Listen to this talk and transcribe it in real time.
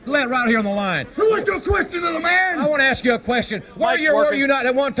Glenn, right here on the line. What's your question, little man? I want to ask you a question. Were you not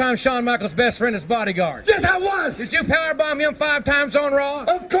at one time Shawn Michaels' best friend as bodyguard? Yes, I was. Did you powerbomb him 5 times on Raw?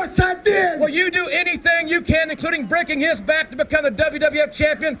 Of course I did. Will you do anything you can, including breaking his back, to become the WWF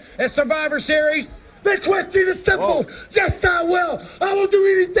champion at Survivor Series? The question is simple. Whoa. Yes, I will. I will do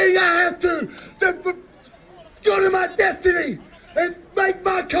anything I have to go to my destiny and make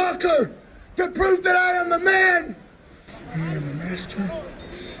my conquer to prove that I am the man. I am the master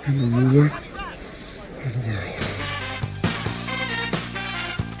and the ruler of the world.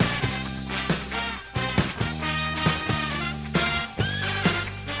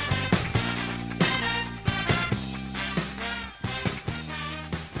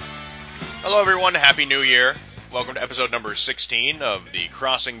 Hello everyone, Happy New Year. Welcome to episode number 16 of the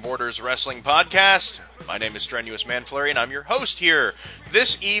Crossing Borders Wrestling Podcast. My name is Strenuous Manflurry and I'm your host here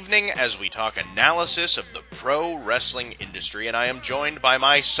this evening as we talk analysis of the pro wrestling industry. And I am joined by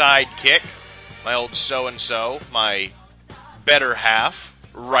my sidekick, my old so-and-so, my better half,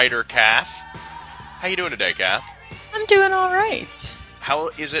 writer Kath. How you doing today, Kath? I'm doing all right. How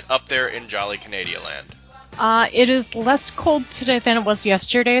is it up there in Jolly Canada land? It is less cold today than it was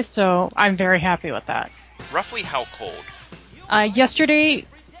yesterday, so I'm very happy with that. Roughly how cold? Yesterday,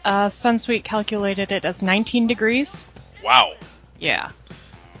 Sunsweet calculated it as 19 degrees. Wow. Yeah.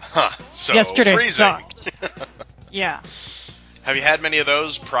 Huh. So yesterday freezing. Sucked. Yeah. Have you had many of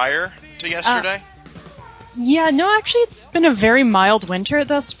those prior to yesterday? Yeah, no, actually it's been a very mild winter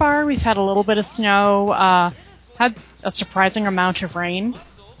thus far. We've had a little bit of snow, had a surprising amount of rain.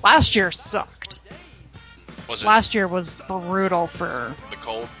 Last year sucked. Was it? Last year was brutal for... The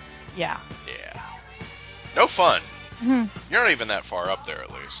cold? Yeah. Yeah. No fun. Mm-hmm. You're not even that far up there, at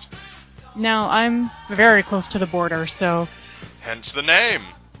least. No, I'm very close to the border, so... Hence the name.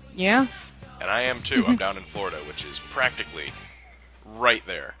 Yeah. And I am too. I'm down in Florida, which is practically right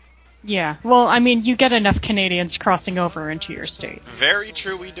there. Yeah. Well, I mean, you get enough Canadians crossing over into your state. Very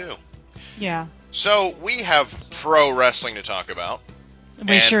true, we do. Yeah. So, we have pro wrestling to talk about.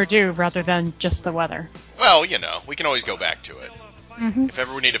 We sure do, rather than just the weather. Well, you know, we can always go back to it. Mm-hmm. If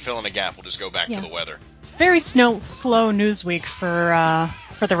ever we need to fill in a gap, we'll just go back to the weather. Very slow news week for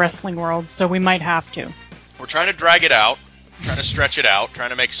the wrestling world, so we might have to. We're trying to drag it out, trying to stretch it out,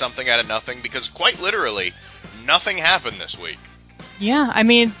 trying to make something out of nothing, because quite literally, nothing happened this week. Yeah, I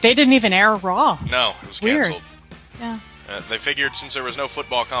mean, they didn't even air Raw. No, it was Weird. canceled. Yeah. They figured since there was no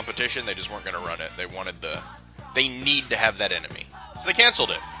football competition, they just weren't going to run it. They need to have that enemy. So they canceled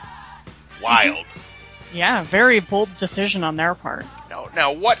it. Wild. Yeah, very bold decision on their part.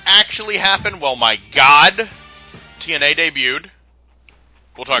 Now, what actually happened? Well, my God, TNA debuted.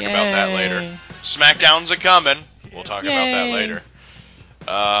 We'll talk about that later. SmackDown's a-coming. We'll talk about that later.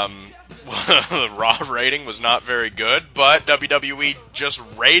 The Raw rating was not very good, but WWE just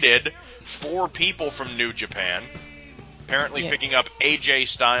raided 4 people from New Japan. Apparently picking up AJ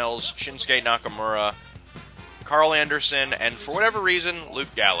Styles, Shinsuke Nakamura, Carl Anderson, and for whatever reason,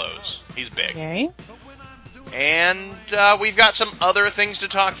 Luke Gallows. He's big. Okay. And we've got some other things to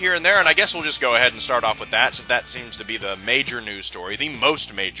talk here and there, and I guess we'll just go ahead and start off with that, since that seems to be the major news story, the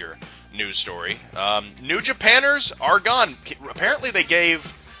most major news story. New Japanners are gone. Apparently they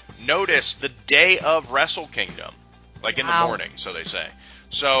gave notice the day of Wrestle Kingdom, like in the morning, so they say.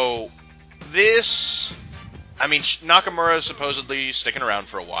 So this, I mean, Nakamura is supposedly sticking around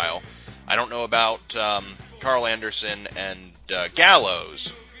for a while. I don't know about Carl Anderson and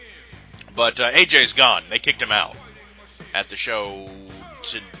Gallows, but AJ's gone. They kicked him out at the show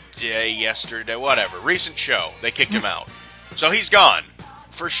today, yesterday, whatever. Recent show. They kicked him out. So he's gone,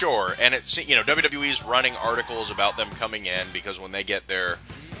 for sure. And it's, you know, WWE's running articles about them coming in because when they get their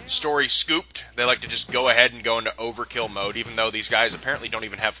story scooped, they like to just go ahead and go into overkill mode, even though these guys apparently don't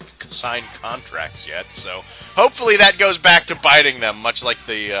even have signed contracts yet. So hopefully that goes back to biting them, much like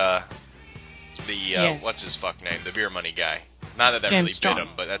the what's his fuck name? The beer money guy. Not that James really Storm. bit him,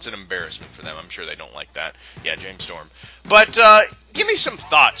 but that's an embarrassment for them. I'm sure they don't like that. Yeah, James Storm. But give me some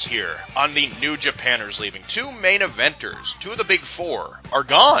thoughts here on the New Japanners leaving. 2 main eventers, 2 of the big 4, are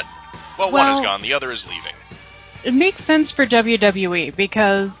gone. Well, one is gone, the other is leaving. It makes sense for WWE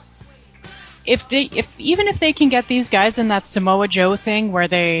because even if they can get these guys in that Samoa Joe thing where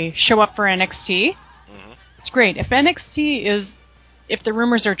they show up for NXT, it's great. If the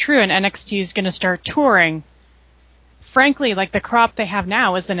rumors are true and NXT is going to start touring, frankly, like the crop they have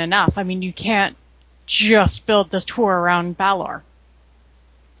now isn't enough. I mean, you can't just build this tour around Balor.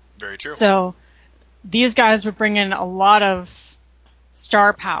 Very true. So these guys would bring in a lot of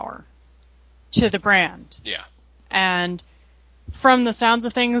star power to the brand. Yeah. And from the sounds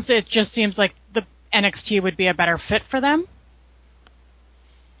of things, it just seems like the NXT would be a better fit for them.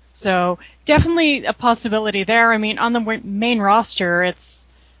 So definitely a possibility there. I mean, on the main roster,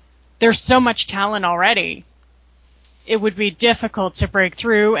 there's so much talent already. It would be difficult to break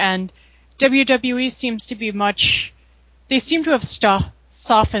through, and WWE seems to be they seem to have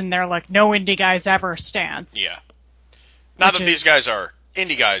softened their like no indie guys ever stance. Yeah. Not that these guys are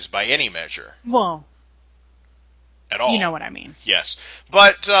indie guys by any measure. Well, at all. You know what I mean. Yes.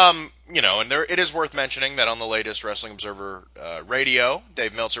 But, and it is worth mentioning that on the latest Wrestling Observer Radio,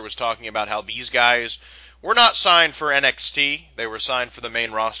 Dave Meltzer was talking about how these guys were not signed for NXT. They were signed for the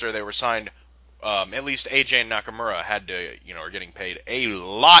main roster. They were signed, at least AJ and Nakamura are getting paid a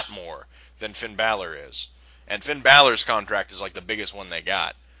lot more than Finn Balor is. And Finn Balor's contract is like the biggest one they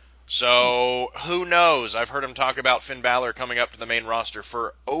got. So, who knows? I've heard him talk about Finn Balor coming up to the main roster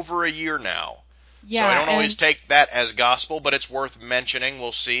for over a year now. Yeah, so I don't always take that as gospel, but it's worth mentioning.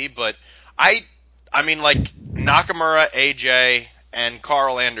 We'll see. But I mean, like, Nakamura, AJ, and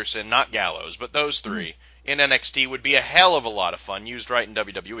Carl Anderson, not Gallows, but those three in NXT would be a hell of a lot of fun. Used right in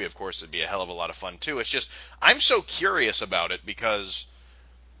WWE, of course, it'd be a hell of a lot of fun, too. It's just, I'm so curious about it because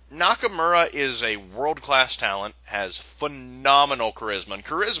Nakamura is a world-class talent, has phenomenal charisma, and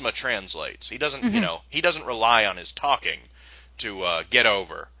charisma translates. He doesn't, he doesn't rely on his talking to get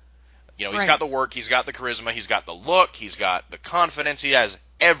over. He's got the work, he's got the charisma, he's got the look, he's got the confidence, he has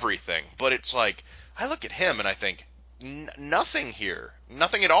everything. But it's like, I look at him and I think, nothing here,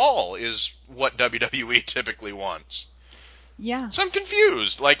 nothing at all is what WWE typically wants. Yeah. So I'm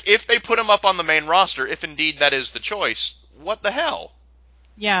confused. Like, if they put him up on the main roster, if indeed that is the choice, what the hell?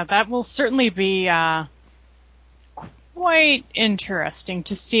 Yeah, that will certainly be quite interesting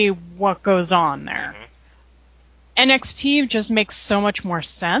to see what goes on there. NXT just makes so much more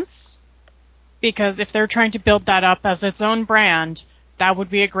sense. Because if they're trying to build that up as its own brand, that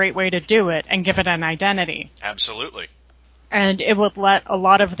would be a great way to do it and give it an identity. Absolutely. And it would let a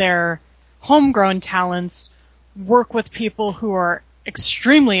lot of their homegrown talents work with people who are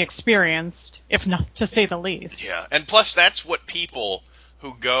extremely experienced, if not to say the least. Yeah, and plus that's what people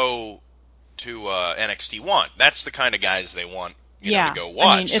who go to NXT want. That's the kind of guys they want, to go watch.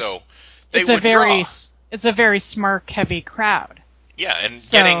 I mean, so they would draw. It's a very smark-heavy crowd. Yeah, and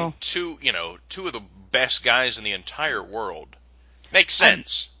getting two of the best guys in the entire world makes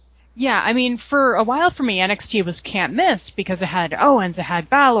sense. I mean, for a while for me, NXT was can't miss because it had Owens, it had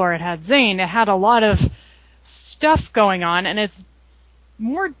Balor, it had Zayn, it had a lot of stuff going on, and it's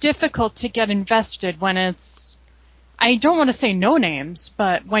more difficult to get invested when it's, I don't want to say no names,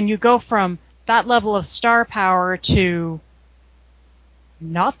 but when you go from that level of star power to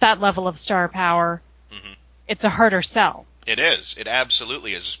not that level of star power, it's a harder sell. It is. It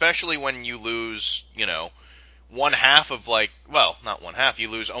absolutely is. Especially when you lose, one half of not one half, you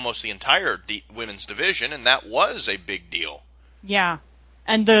lose almost the entire women's division, and that was a big deal. Yeah.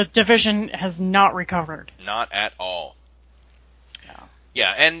 And the division has not recovered. Not at all. So.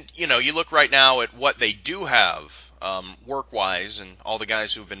 Yeah, and, you look right now at what they do have, work-wise, and all the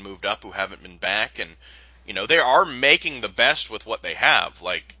guys who've been moved up who haven't been back, and, they are making the best with what they have.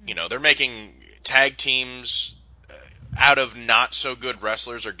 Like, they're making tag teams out of not-so-good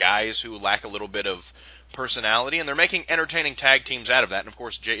wrestlers or guys who lack a little bit of personality, and they're making entertaining tag teams out of that. And, of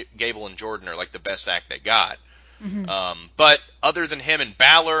course, Gable and Jordan are, like, the best act they got. But other than him and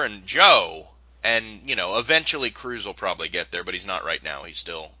Balor and Joe, and, eventually Cruz will probably get there, but he's not right now. He's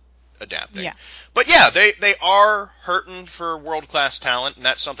still adapting. Yeah. But, yeah, they are hurting for world-class talent, and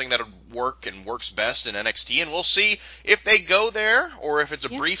that's something that would work and works best in NXT, and we'll see if they go there, or if it's a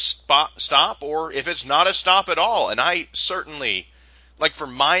brief stop, or if it's not a stop at all. And I certainly, for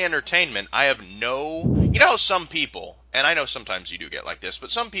my entertainment, I have how some people, and I know sometimes you do get like this, but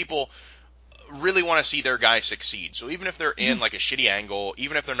some people really want to see their guy succeed. So even if they're in a shitty angle,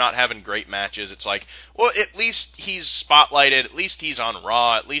 even if they're not having great matches, it's like, well, at least he's spotlighted, at least he's on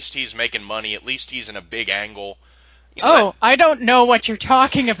Raw, at least he's making money, at least he's in a big angle. I don't know what you're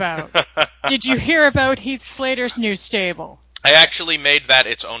talking about. Did you hear about Heath Slater's new stable? I actually made that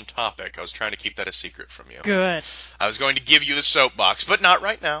its own topic. I was trying to keep that a secret from you. Good. I was going to give you the soapbox, but not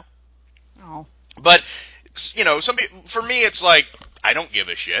right now. Oh. But, for me, it's like, I don't give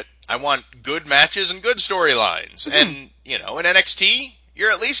a shit. I want good matches and good storylines. And, in NXT,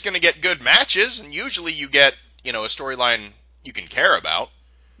 you're at least going to get good matches, and usually you get, a storyline you can care about.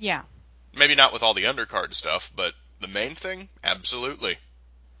 Yeah. Maybe not with all the undercard stuff, but the main thing, absolutely.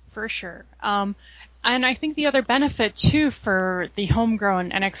 For sure. And I think the other benefit, too, for the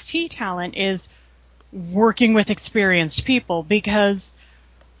homegrown NXT talent is working with experienced people, because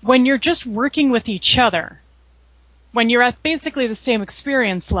when you're just working with each other, when you're at basically the same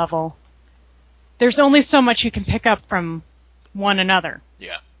experience level, there's only so much you can pick up from one another.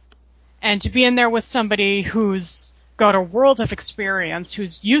 Yeah. And to be in there with somebody who's got a world of experience,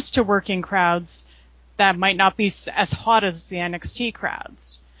 who's used to working crowds that might not be as hot as the NXT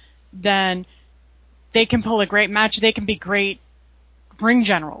crowds, then they can pull a great match. They can be great ring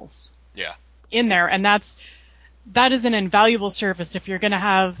generals. Yeah. In there, and that is an invaluable service if you're going to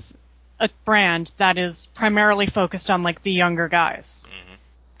have a brand that is primarily focused on like the younger guys. Mm-hmm.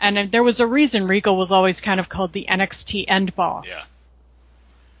 And there was a reason Regal was always kind of called the NXT end boss. Yeah.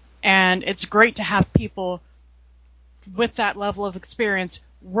 And it's great to have people with that level of experience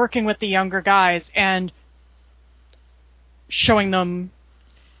working with the younger guys and showing them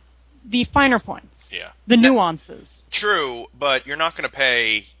the finer points, the nuances. True, but you're not going to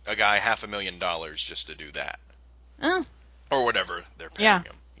pay a guy $500,000 just to do that. Or whatever they're paying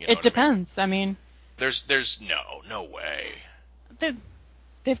him. You know it depends. I mean, there's no way.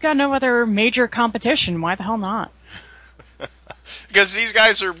 They've got no other major competition. Why the hell not? Because these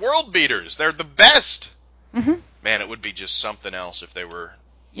guys are world beaters. They're the best. Mm-hmm. Man, it would be just something else if they were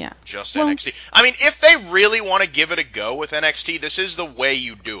just well, NXT. I mean, if they really want to give it a go with NXT, this is the way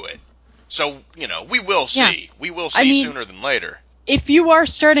you do it. So, we will see. Yeah. We will see sooner than later. If you are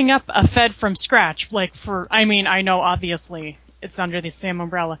starting up a Fed from scratch, I know obviously it's under the same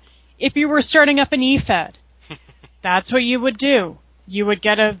umbrella. If you were starting up an E-Fed, that's what you would do. You would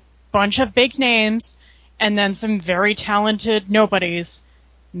get a bunch of big names and then some very talented nobodies,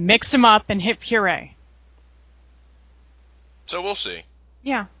 mix them up and hit puree. So we'll see.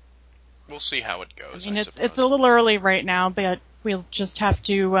 Yeah. We'll see how it goes. I mean, it's a little early right now, but we'll just have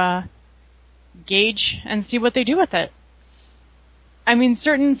to gauge and see what they do with it. I mean,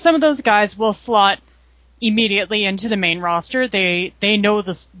 some of those guys will slot immediately into the main roster. They know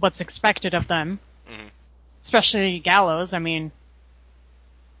what's expected of them. Mm-hmm. Especially Gallows. I mean,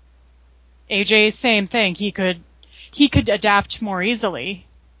 AJ, same thing. He could adapt more easily.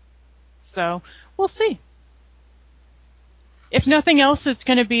 So, we'll see. If nothing else, it's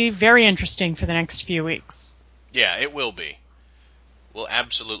going to be very interesting for the next few weeks. Yeah, it will be. Will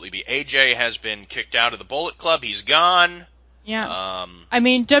absolutely be. AJ has been kicked out of the Bullet Club. He's gone. Yeah. I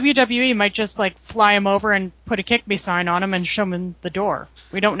mean, WWE might just fly him over and put a kick me sign on him and show him the door.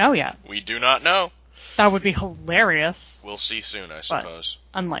 We don't know yet. We do not know. That would be hilarious. We'll see soon, I suppose.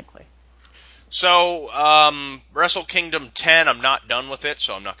 But unlikely. So, Wrestle Kingdom 10, I'm not done with it,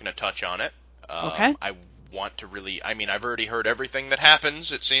 so I'm not going to touch on it. Okay. I want to really, I've already heard everything that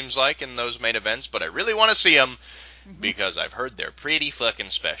happens, it seems like, in those main events, but I really want to see them because I've heard they're pretty fucking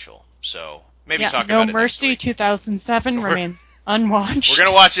special. So, maybe talk about it No Mercy next week. 2007 remains unwatched. We're going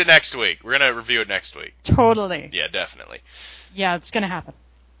to watch it next week. We're going to review it next week. Totally. Yeah, definitely. Yeah, it's going to happen.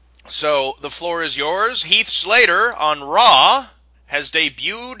 So, the floor is yours. Heath Slater on Raw has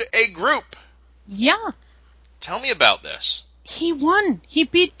debuted a group. Yeah. Tell me about this. He won. He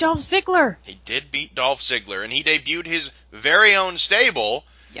beat Dolph Ziggler. He did beat Dolph Ziggler, and he debuted his very own stable,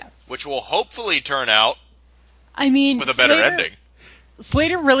 yes, which will hopefully turn out with a Slater, better ending.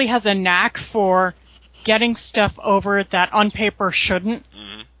 Slater really has a knack for getting stuff over that on paper shouldn't.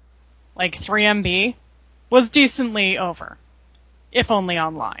 Mm-hmm. Like 3MB was decently over, if only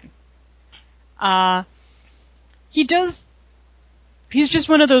online. He's just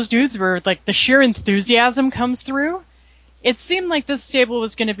one of those dudes where the sheer enthusiasm comes through. It seemed like this stable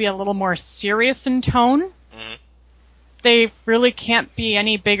was going to be a little more serious in tone. Mm-hmm. They really can't be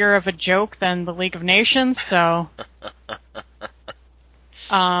any bigger of a joke than the League of Nations, so...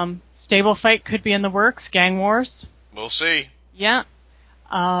 stable fight could be in the works. Gang Wars. We'll see. Yeah.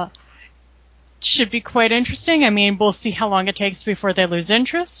 Should be quite interesting. I mean, we'll see how long it takes before they lose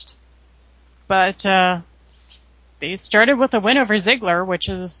interest. But, they started with a win over Ziggler, which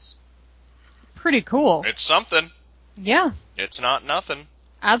is pretty cool. It's something. Yeah. It's not nothing.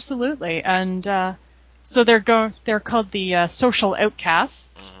 Absolutely. And, so they're called the, Social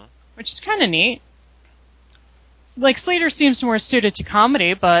Outcasts, which is kind of neat. Slater seems more suited to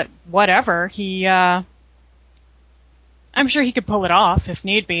comedy, but whatever. I'm sure he could pull it off if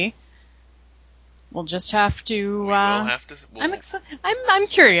need be. We'll just have to. We will have to. I'm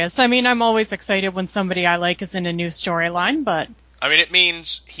curious. I mean, I'm always excited when somebody I like is in a new storyline, but. I mean, it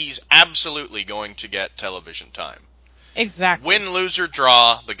means he's absolutely going to get television time. Exactly. Win, lose, or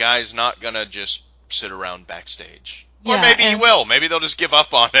draw, the guy's not gonna just sit around backstage. Yeah, or maybe he will. Maybe they'll just give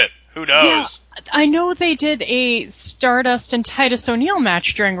up on it. Who knows? Yeah, I know they did a Stardust and Titus O'Neil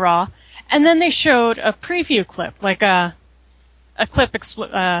match during Raw, and then they showed a preview clip, like a clip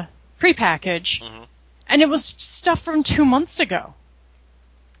prepackage, and it was stuff from 2 months ago.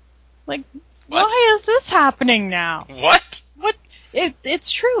 What? Why is this happening now? What? It's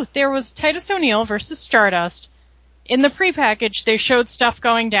true. There was Titus O'Neil versus Stardust in the prepackaged, they showed stuff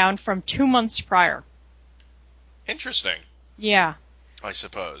going down from 2 months prior. Interesting, Yeah. I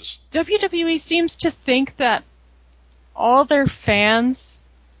suppose. WWE seems to think that all their fans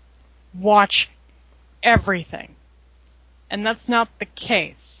watch everything. And that's not the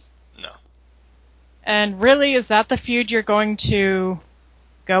case. No. And really, is that the feud you're going to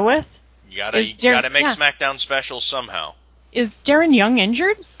go with? You gotta make SmackDown special somehow. Is Darren Young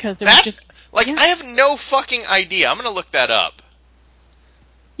injured? Because I have no fucking idea. I'm gonna look that up.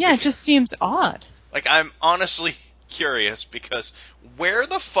 Yeah, it just seems odd. Like, I'm honestly curious, because where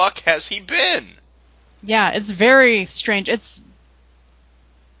the fuck has he been? Yeah, it's very strange. It's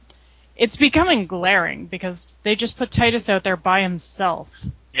becoming glaring, because they just put Titus out there by himself.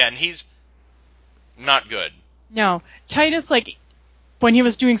 Yeah, and he's not good. No, Titus, like, when he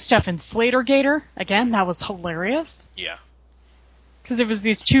was doing stuff in Slater Gator, again, that was hilarious. Yeah. Because it was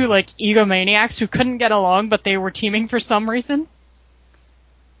these two, like, egomaniacs who couldn't get along, but they were teaming for some reason.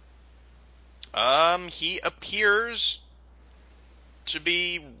 He appears to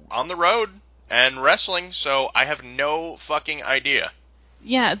be on the road and wrestling, so I have no fucking idea.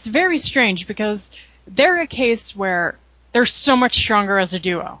 Yeah, it's very strange, because they're a case where they're so much stronger as a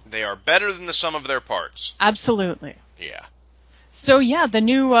duo. They are better than the sum of their parts. Absolutely. Yeah. So yeah, the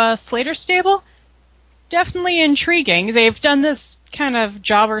new Slater stable, definitely intriguing. They've done this kind of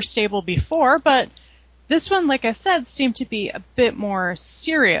jobber stable before, but this one, like I said, seemed to be a bit more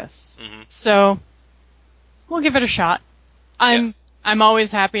serious. Mm-hmm. So we'll give it a shot. I'm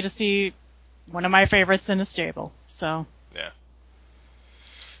always happy to see one of my favorites in a stable. So yeah,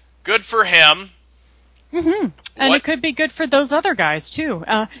 good for him. Mm-hmm. And it could be good for those other guys too.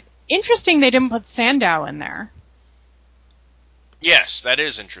 Interesting, they didn't put Sandow in there. Yes, that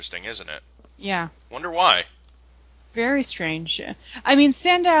is interesting, isn't it? Yeah. Wonder why. Very strange. I mean,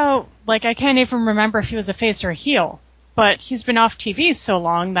 Sandow, like, I can't even remember if he was a face or a heel, but he's been off TV so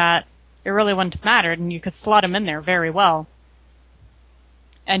long that it really wouldn't have mattered, and you could slot him in there very well.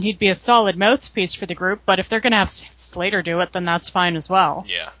 And he'd be a solid mouthpiece for the group, but if they're going to have Slater do it, then that's fine as well.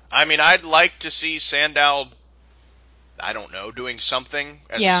 Yeah. I mean, I'd like to see Sandow, I don't know, doing something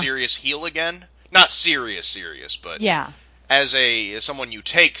as a serious heel again. Not serious, but as someone you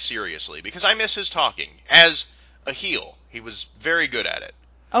take seriously, because I miss his talking. As a heel, he was very good at it.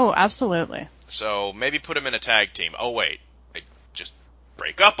 Oh, absolutely. So maybe put him in a tag team. Oh wait, they just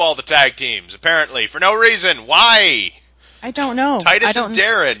break up all the tag teams apparently for no reason. Why? I don't know. Titus and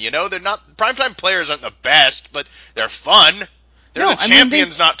Darren, they're not primetime players, aren't the best, but they're fun. They're the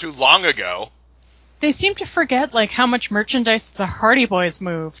champions not too long ago. They seem to forget like how much merchandise the Hardy Boys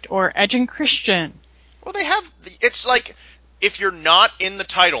moved, or Edge and Christian. Well, it's like, if you're not in the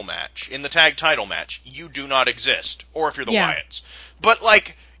title match, in the tag title match, you do not exist. Or if you're the Wyatts. But,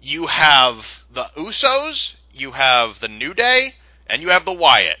 like, you have the Usos, you have the New Day, and you have the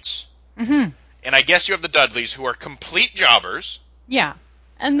Wyatts. Mm-hmm. And I guess you have the Dudleys, who are complete jobbers. Yeah.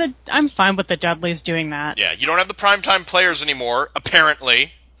 And I'm fine with the Dudleys doing that. Yeah, you don't have the primetime players anymore,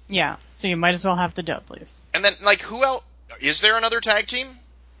 apparently. Yeah, so you might as well have the Dudleys. And then, like, who else? Is there another tag team?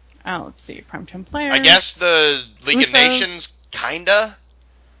 Oh, let's see. Primetime players. I guess the League Usos. of Nations, kinda?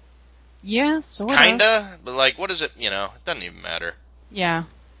 Yeah, sorta. Kinda? But, like, what is it? It doesn't even matter. Yeah.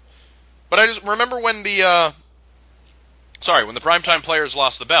 But I just remember when when the primetime players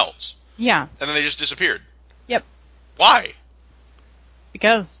lost the belts. Yeah. And then they just disappeared. Yep. Why?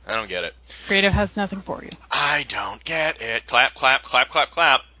 Because. I don't get it. Creative has nothing for you. I don't get it. Clap, clap, clap, clap,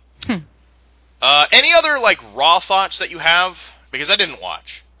 clap. Any other, like, Raw thoughts that you have? Because I didn't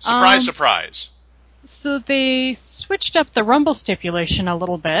watch. Surprise, surprise. So they switched up the Rumble stipulation a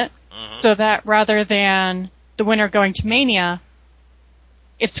little bit, so that rather than the winner going to Mania,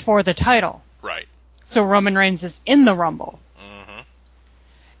 it's for the title. Right. So Roman Reigns is in the Rumble. Mm-hmm.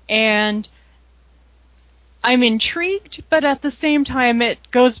 And I'm intrigued, but at the same time it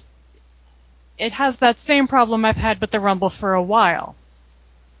has that same problem I've had with the Rumble for a while.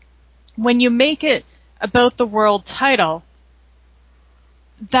 When you make it about the world title,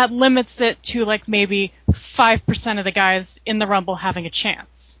 that limits it to like maybe 5% of the guys in the Rumble having a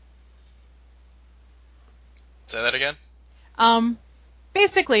chance. Say that again?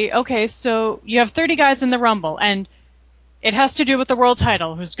 Basically, okay, so you have 30 guys in the Rumble, and it has to do with the world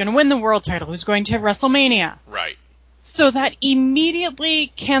title. Who's going to win the world title? Who's going to WrestleMania? Right. So that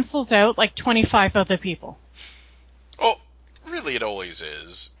immediately cancels out like 25 other people. Oh, really, it always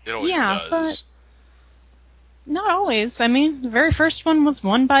is. It always does. But not always. I mean, the very first one was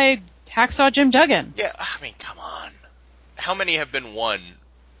won by Hacksaw Jim Duggan. Yeah, I mean, come on. How many have been won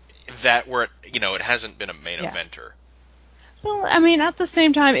that were, it hasn't been a main eventer? Well, I mean, at the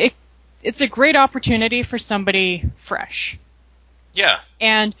same time, it's a great opportunity for somebody fresh. Yeah.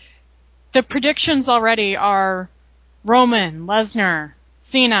 And the predictions already are Roman, Lesnar,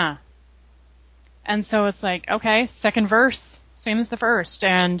 Cena. And so it's like, okay, second verse, same as the first.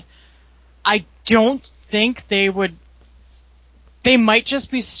 And I don't think they might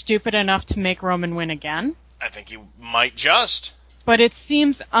just be stupid enough to make Roman win again. I think he might just. But it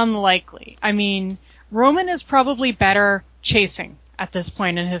seems unlikely. I mean, Roman is probably better chasing at this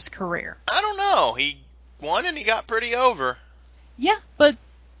point in his career. I don't know. He won and he got pretty over. Yeah, but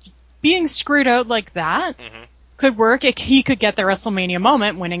being screwed out like that could work. He could get the WrestleMania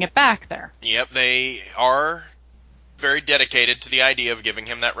moment, winning it back there. Yep, they are very dedicated to the idea of giving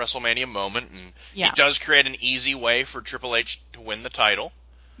him that WrestleMania moment, and it does create an easy way for Triple H to win the title.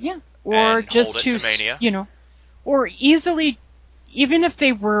 Yeah, or just hold it to Mania. You know, or easily, even if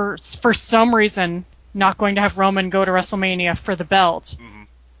they were for some reason not going to have Roman go to WrestleMania for the belt,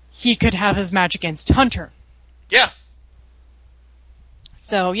 he could have his match against Hunter. Yeah.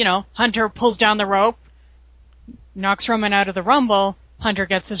 So, Hunter pulls down the rope, knocks Roman out of the Rumble, Hunter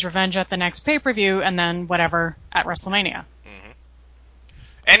gets his revenge at the next pay-per-view, and then whatever at WrestleMania.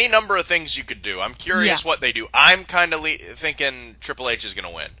 Any number of things you could do. I'm curious what they do. I'm kind of thinking Triple H is going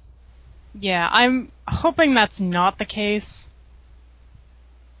to win. Yeah, I'm hoping that's not the case.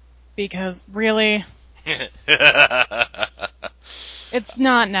 Because, really, it's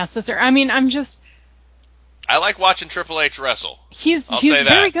not necessary. I mean, I like watching Triple H wrestle. He's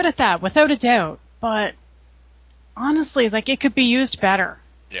very good at that, without a doubt. But honestly, it could be used better.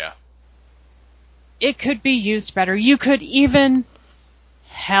 Yeah. It could be used better. You could even,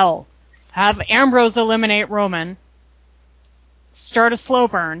 have Ambrose eliminate Roman, start a slow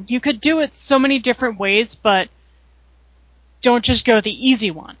burn. You could do it so many different ways, but don't just go the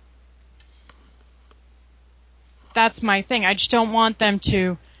easy one. That's my thing. I just don't want them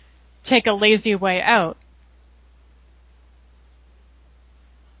to take a lazy way out.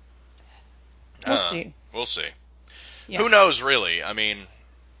 We'll see. We'll see. Yeah. Who knows, really? I mean,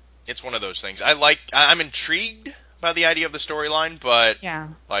 it's one of those things. I'm intrigued by the idea of the storyline, but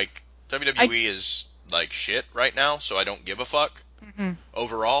WWE is like shit right now, so I don't give a fuck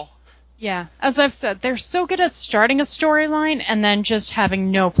overall. Yeah, as I've said, they're so good at starting a storyline and then just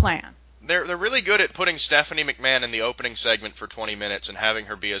having no plan. They're really good at putting Stephanie McMahon in the opening segment for 20 minutes and having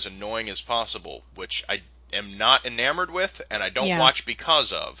her be as annoying as possible, which I am not enamored with and I don't watch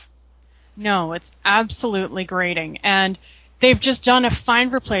because of. No, it's absolutely grating. And they've just done a fine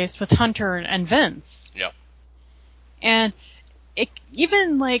replace with Hunter and Vince. Yep. And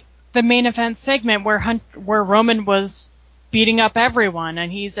even the main event segment where Roman was beating up everyone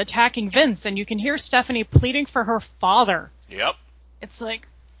and he's attacking Vince and you can hear Stephanie pleading for her father. Yep. It's like,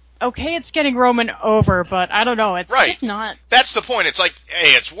 okay, it's getting Roman over, but I don't know. It's just not. That's the point. It's like, hey,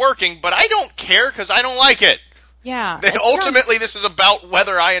 it's working, but I don't care because I don't like it. Yeah. Ultimately, this is about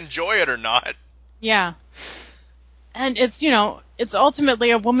whether I enjoy it or not. Yeah. And it's, it's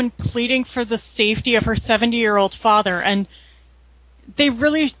ultimately a woman pleading for the safety of her 70-year-old father, and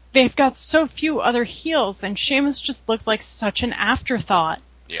they've got so few other heels, and Sheamus just looks like such an afterthought.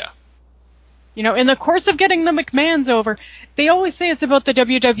 Yeah. In the course of getting the McMahons over, they always say it's about the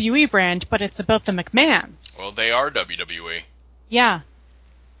WWE brand, but it's about the McMahons. Well, they are WWE. Yeah.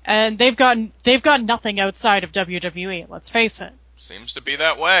 And they've got nothing outside of WWE, let's face it. Seems to be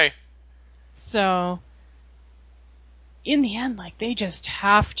that way. So, in the end, they just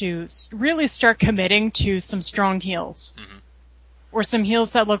have to really start committing to some strong heels. Or some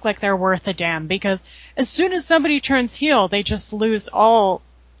heels that look like they're worth a damn, because as soon as somebody turns heel, they just lose all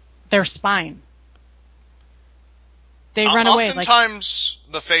their spine. They run away. Oftentimes,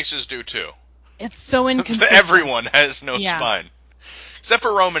 the faces do too. It's so inconsistent. Everyone has no spine. Except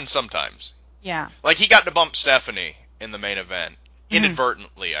for Roman sometimes. Yeah. He got to bump Stephanie in the main event.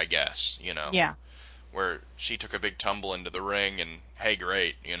 Inadvertently, I guess, Yeah. Where she took a big tumble into the ring and, hey,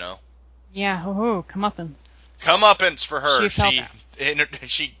 great, Yeah, hoo-hoo, comeuppance. Comeuppance for her.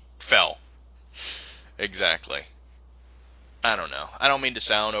 She fell. Exactly. I don't know. I don't mean to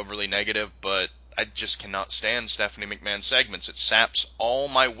sound overly negative, but I just cannot stand Stephanie McMahon segments. It saps all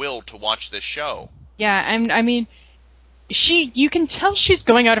my will to watch this show. Yeah, I mean, you can tell she's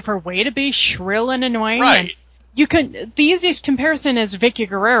going out of her way to be shrill and annoying. Right. And the easiest comparison is Vicky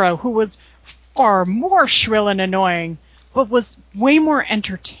Guerrero, who was far more shrill and annoying, but was way more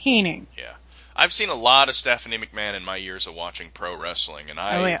entertaining. Yeah. I've seen a lot of Stephanie McMahon in my years of watching pro wrestling, and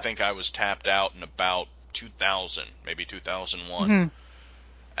I think I was tapped out in about 2000, maybe 2001.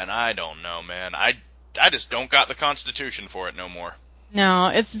 And I don't know, man. I just don't got the constitution for it no more. No,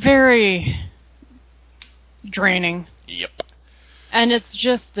 it's very draining. Yep. And it's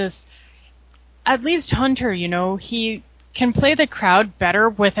just this, at least Hunter, he can play the crowd better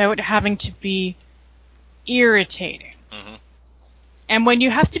without having to be irritating. Mm-hmm. And when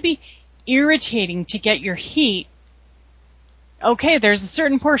you have to be irritating to get your heat, okay, there's a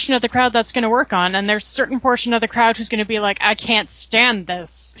certain portion of the crowd that's going to work on, and there's a certain portion of the crowd who's going to be like, I can't stand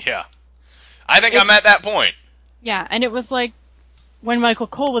this. Yeah. I think I'm at that point. Yeah, and it was like when Michael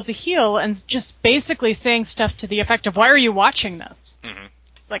Cole was a heel and just basically saying stuff to the effect of, why are you watching this? Mm-hmm.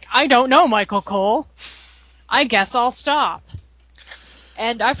 It's like, I don't know, Michael Cole. I guess I'll stop.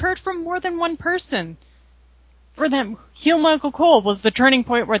 And I've heard from more than one person. For them, heel Michael Cole was the turning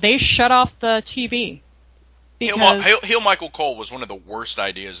point where they shut off the TV. Because Heel Michael Cole was one of the worst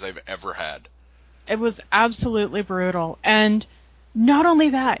ideas they've ever had. it was absolutely brutal. And not only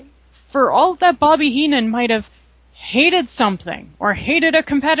that, for all that Bobby Heenan might have hated something, or hated a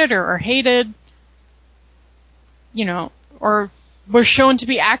competitor, or hated, or was shown to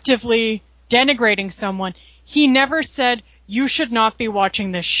be actively denigrating someone, he never said, you should not be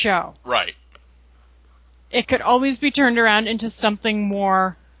watching this show. Right. It could always be turned around into something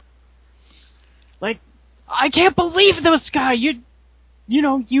more like, I can't believe this guy.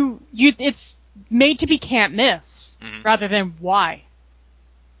 It's made to be can't miss, Mm-hmm. rather than why.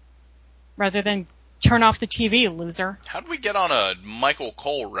 Rather than turn off the TV, loser. How did we get on a Michael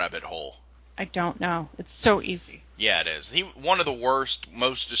Cole rabbit hole? I don't know. It's so easy. Yeah, it is. One of the worst,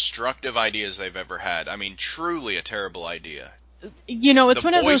 most destructive ideas they've ever had. I mean, truly a terrible idea. It's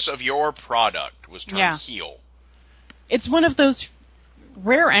one the of those. voice of your product was turned heel. It's one of those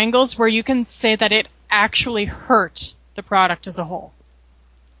rare angles where you can say that it actually hurt the product as a whole.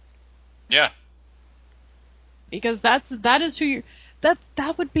 Yeah. Because that is who you that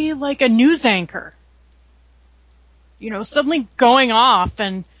would be like a news anchor. Suddenly going off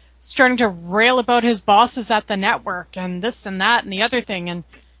and starting to rail about his bosses at the network and this and that and the other thing, and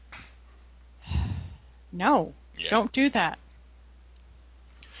no, don't do that.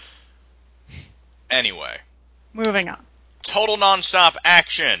 Anyway. Moving on. Total Nonstop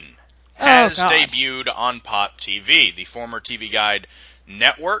Action has debuted on Pop TV, the former TV Guide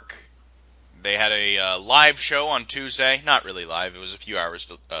network. They had a live show on Tuesday. Not really live. It was a few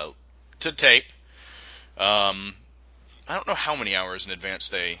hours to tape. I don't know how many hours in advance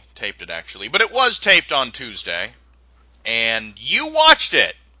they taped it, actually. But it was taped on Tuesday. And you watched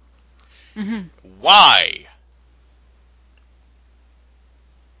it. Mm-hmm. Why?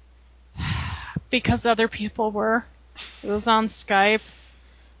 Because other people were. It was on Skype.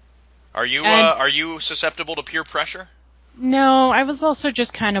 Are you susceptible to peer pressure? No, I was also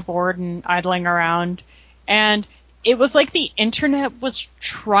just kind of bored and idling around. And it was like the internet was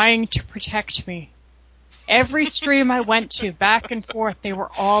trying to protect me. Every stream I went to, back and forth, they were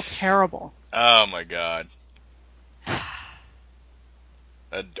all terrible. Oh my god.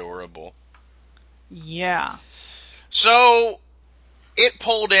 Adorable. Yeah. So, it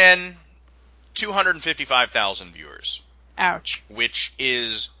pulled in 255,000 viewers. Ouch. Which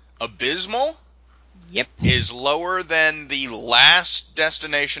is abysmal. Yep. Is lower than the last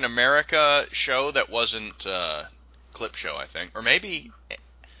Destination America show that wasn't Clip Show, I think. Or maybe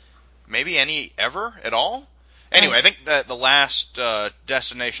any ever at all? Anyway, I think that the last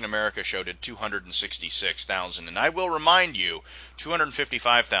Destination America show did 266,000. And I will remind you,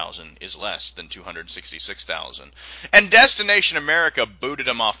 255,000 is less than 266,000. And Destination America booted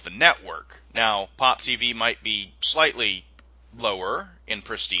them off the network. Now, Pop TV might be slightly lower in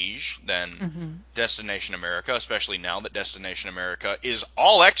prestige than Destination America, especially now that Destination America is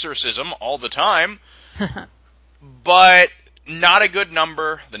all exorcism all the time. But not a good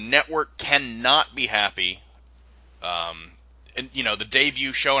number. The network cannot be happy. And the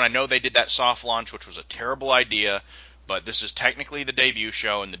debut show, and I know they did that soft launch, which was a terrible idea, but this is technically the debut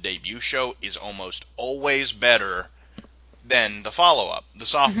show, and the debut show is almost always better than the follow-up, the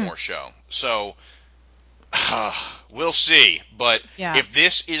sophomore show. So, we'll see. But if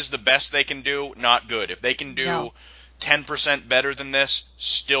this is the best they can do, not good. If they can do 10% better than this,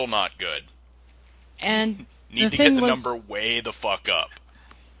 still not good. And need to get the number way the fuck up.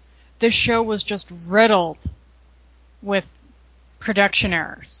 The show was just riddled with production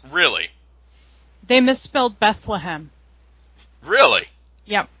errors. Really? They misspelled Bethlehem. Really?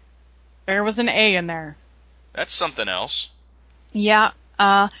 Yep. There was an A in there. That's something else. Yeah.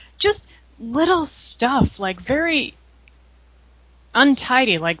 Just little stuff, like very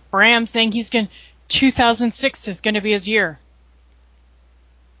untidy, like Bram saying 2006 is going to be his year.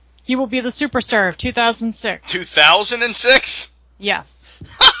 He will be the superstar of 2006. 2006? Yes.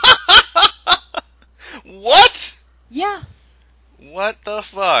 What? Yeah. What the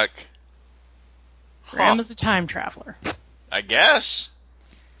fuck? Graham is a time traveler. I guess.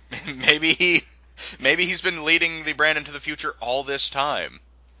 maybe he's been leading the brand into the future all this time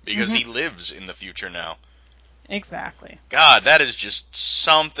because he lives in the future now. Exactly. God, that is just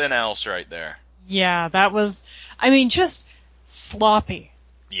something else right there. Yeah, that was, just sloppy.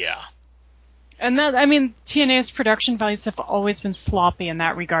 Yeah. And TNA's production values have always been sloppy in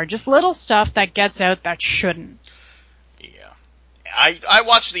that regard. Just little stuff that gets out that shouldn't. Yeah. I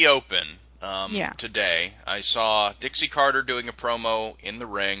watched the Open today. I saw Dixie Carter doing a promo in the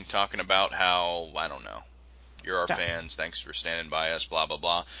ring talking about how, I don't know, you're Stuff. our fans, thanks for standing by us, blah, blah,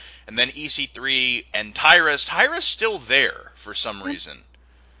 blah. And then EC3 and Tyra's still there for some reason.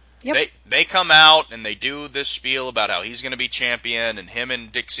 Yep. They come out and they do this spiel about how he's going to be champion, and him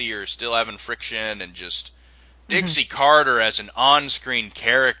and Dixie are still having friction, and just Dixie Carter as an on-screen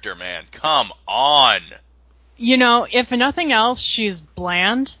character, man, come on. If nothing else, she's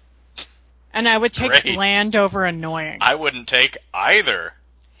bland, and I would take Great. bland over annoying. I wouldn't take either.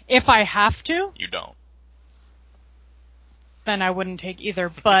 If I have to, You don't. then I wouldn't take either.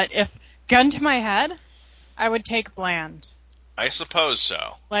 But if gun to my head, I would take bland. I suppose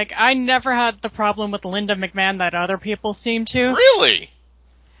so. Like, I never had the problem with Linda McMahon that other people seem to. Really?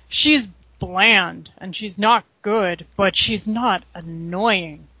 She's bland, and she's not good, but she's not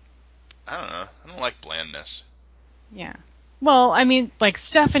annoying. I don't know. I don't like blandness. Yeah. Well,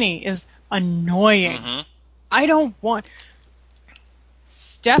 Stephanie is annoying. Mm-hmm. I don't want...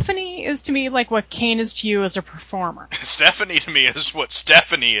 Stephanie is to me like what Kane is to you as a performer. Stephanie to me is what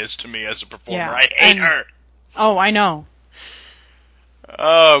Stephanie is to me as a performer. Yeah, I hate her. Oh, I know.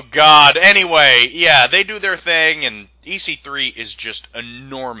 Oh, God. Anyway, yeah, they do their thing, and EC3 is just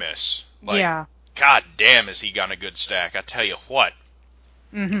enormous. Yeah. God damn, has he got a good stack, I tell you what.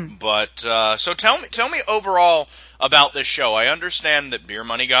 Mm-hmm. But, so tell me overall about this show. I understand that Beer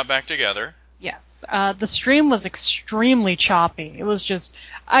Money got back together. Yes. The stream was extremely choppy. It was just,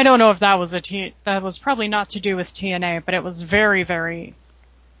 I don't know if that was that was probably not to do with TNA, but it was very, very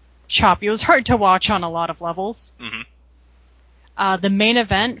choppy. It was hard to watch on a lot of levels. Mm-hmm. The main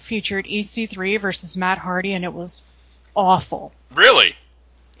event featured EC3 versus Matt Hardy, and it was awful. Really?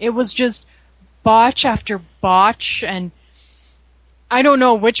 It was just botch after botch, and I don't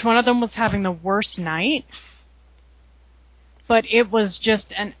know which one of them was having the worst night, but it was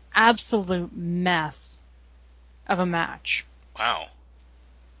just an absolute mess of a match. Wow.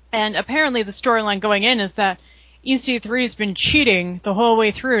 And apparently the storyline going in is that EC3 has been cheating the whole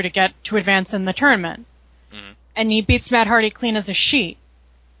way through to get to advance in the tournament. Mm-hmm. And he beats Matt Hardy clean as a sheet.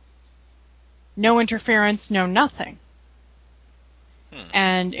 No interference, no nothing.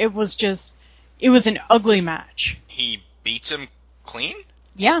 And it was an ugly match. He beats him clean?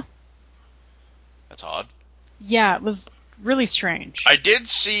 Yeah. That's odd. Yeah, it was really strange. I did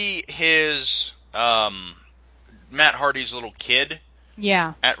see his, Matt Hardy's little kid.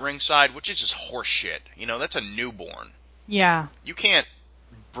 Yeah. At ringside, which is just horseshit. That's a newborn. Yeah. You can't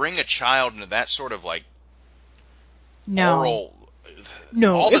bring a child into that sort of, No. oral...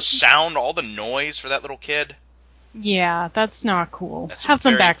 No. All the sound, all the noise for that little kid. Yeah, that's not cool. That's Have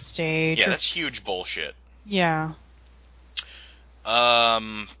them backstage. Yeah, that's huge bullshit. Yeah.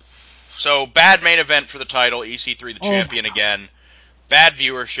 So, bad main event for the title, EC3 the champion again. Bad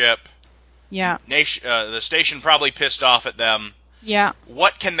viewership. Yeah. The station probably pissed off at them. Yeah.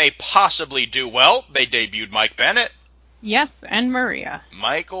 What can they possibly do? Well, they debuted Mike Bennett. Yes, and Maria.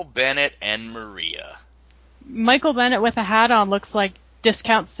 Michael Bennett and Maria. Michael Bennett with a hat on looks like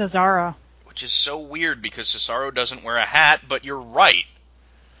Discount Cesaro. Which is so weird because Cesaro doesn't wear a hat, but you're right.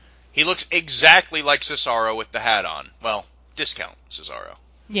 He looks exactly like Cesaro with the hat on. Well, Discount Cesaro.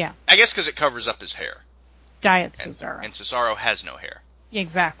 Yeah. I guess because it covers up his hair. Diet Cesaro. And Cesaro has no hair.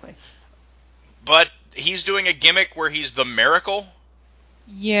 Exactly. But he's doing a gimmick where he's the Miracle?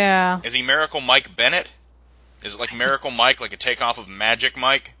 Yeah. Is he Miracle Mike Bennett? Is it like Miracle Mike, like a takeoff of Magic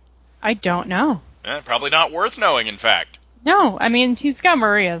Mike? I don't know. Probably not worth knowing, in fact. No, he's got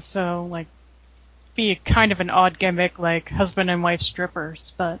Maria, so, be kind of an odd gimmick, like husband and wife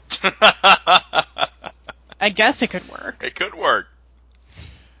strippers, but I guess it could work. It could work.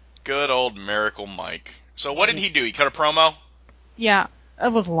 Good old Miracle Mike. So what did he do? He cut a promo? Yeah,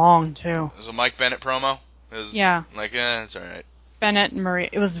 it was long, too. It was a Mike Bennett promo? Yeah. It's alright. Bennett and Maria.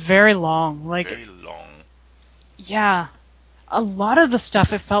 It was very long. Very long. Yeah. A lot of the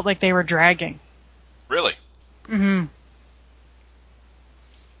stuff, it felt like they were dragging. Really? Mm-hmm.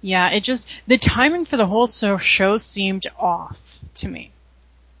 Yeah, the timing for the whole show seemed off to me.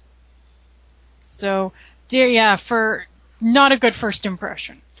 So, for not a good first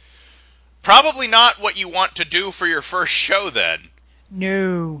impression. Probably not what you want to do for your first show, then.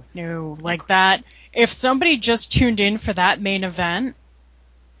 No. Like that. If somebody just tuned in for that main event,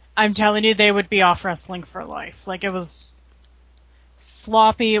 I'm telling you, they would be off wrestling for life. Like, it was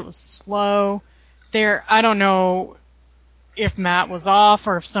sloppy, it was slow. I don't know if Matt was off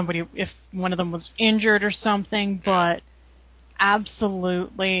or if one of them was injured or something, but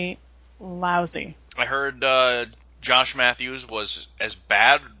absolutely lousy. I heard Josh Matthews was as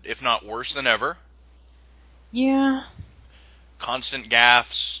bad, if not worse than ever. Yeah. Constant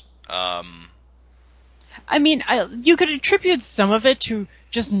gaffes. I mean, you could attribute some of it to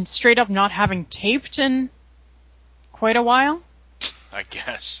just straight up not having taped in quite a while. I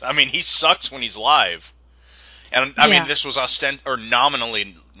guess. I mean, he sucks when he's live. And, I mean, this was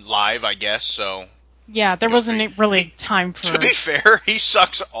nominally live, I guess, so... Yeah, there wasn't really time for... To be fair, he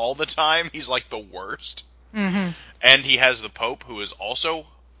sucks all the time. He's, like, the worst. Mm-hmm. And he has the Pope, who is also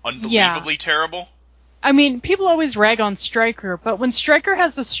unbelievably terrible. I mean, people always rag on Stryker, but when Stryker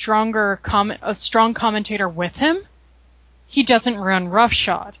has a strong commentator with him, he doesn't run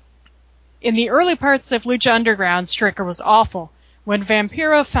roughshod. In the early parts of Lucha Underground, Stryker was awful. When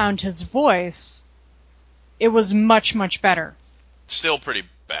Vampiro found his voice, it was much, much better. Still pretty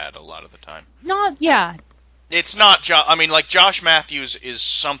bad a lot of the time. It's not Josh Matthews is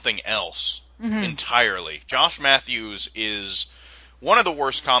something else entirely. Josh Matthews is one of the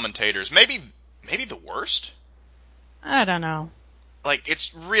worst commentators. Maybe the worst? I don't know. Like,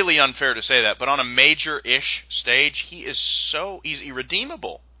 it's really unfair to say that, but on a major-ish stage, he's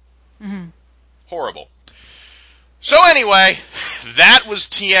irredeemable. Mm-hmm. Horrible. So anyway, that was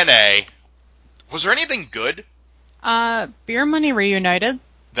TNA. Was there anything good? Beer Money reunited.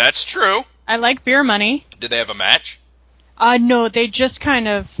 That's true. I like Beer Money. Did they have a match? No, they just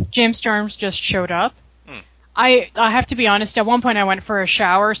James Storms just showed up. I have to be honest, at one point I went for a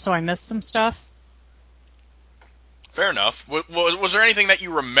shower, so I missed some stuff. Fair enough. Was there anything that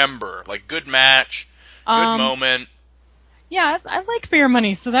you remember? Like, good match, good moment? Yeah, I like Beer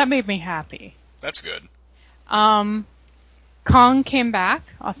Money, so that made me happy. That's good. Kong came back.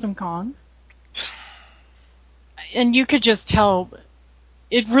 Awesome Kong. And you could just tell,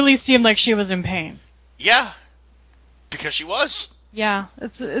 it really seemed like she was in pain. Yeah, because she was. Yeah,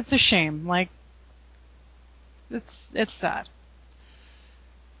 it's a shame. Like, it's sad.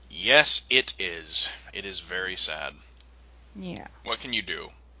 Yes, it is. It is very sad. Yeah. What can you do?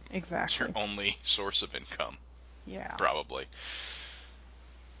 Exactly. It's your only source of income. Yeah. Probably.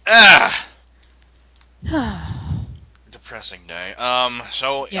 Depressing day.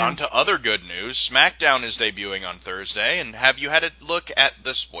 So on to other good news. SmackDown is debuting on Thursday, and have you had a look at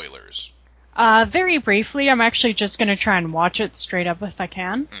the spoilers? Very briefly. I'm actually just going to try and watch it straight up if I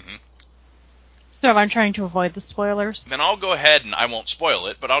can. Mm-hmm. So I'm trying to avoid the spoilers. Then I'll go ahead and I won't spoil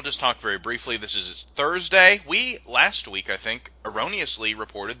it, but I'll just talk very briefly. This is Thursday. We, last week, I think, erroneously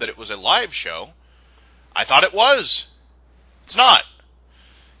reported that it was a live show. I thought it was. It's not.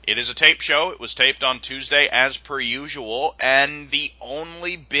 It is a tape show. It was taped on Tuesday as per usual, and the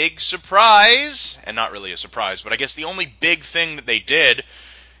only big surprise, and not really a surprise, but I guess the only big thing that they did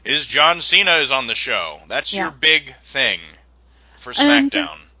is John Cena is on the show. That's your big thing for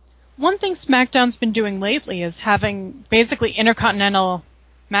SmackDown. One thing SmackDown's been doing lately is having basically intercontinental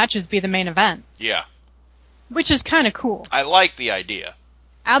matches be the main event. Yeah. Which is kind of cool. I like the idea.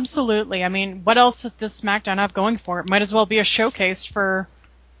 Absolutely. I mean, what else does SmackDown have going for it? Might as well be a showcase for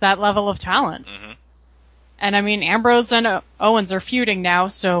that level of talent. Mm-hmm. And I mean, Ambrose and Owens are feuding now,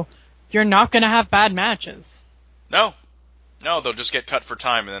 so you're not going to have bad matches. No, they'll just get cut for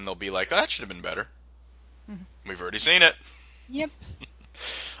time, and then they'll be like, oh, that should have been better. Mm-hmm. We've already seen it. Yep.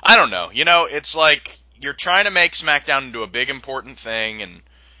 I don't know. You know, it's like you're trying to make SmackDown into a big, important thing, and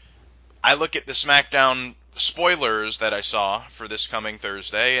I look at the SmackDown spoilers that I saw for this coming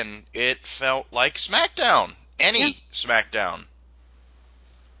Thursday, and it felt like SmackDown. Any SmackDown.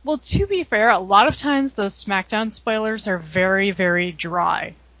 Well, to be fair, a lot of times those SmackDown spoilers are very, very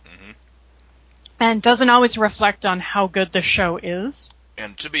dry. Mm-hmm. And doesn't always reflect on how good the show is.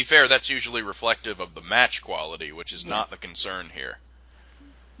 And to be fair, that's usually reflective of the match quality, which is not the concern here.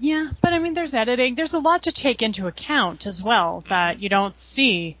 Yeah, but I mean, there's editing. There's a lot to take into account as well that you don't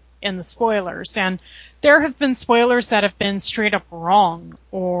see in the spoilers. And there have been spoilers that have been straight up wrong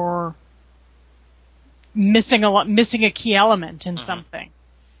or missing a key element in something.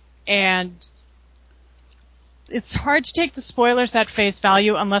 And it's hard to take the spoilers at face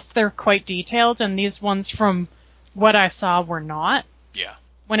value unless they're quite detailed, and these ones from what I saw were not. Yeah.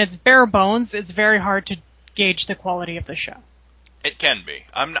 When it's bare bones, it's very hard to gauge the quality of the show. It can be.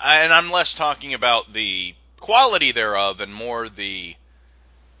 I'm less talking about the quality thereof and more the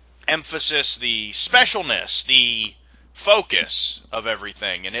emphasis, the specialness, the focus of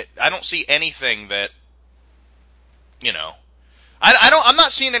everything. And I don't see anything that, I'm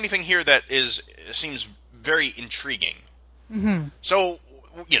not seeing anything here that seems very intriguing. Mm-hmm. So,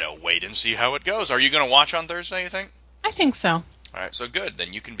 wait and see how it goes. Are you going to watch on Thursday, you think? I think so. All right, so good.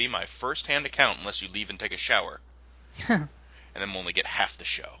 Then you can be my first-hand account unless you leave and take a shower. And then we'll only get half the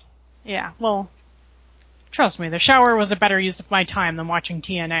show. Yeah, well, trust me, the shower was a better use of my time than watching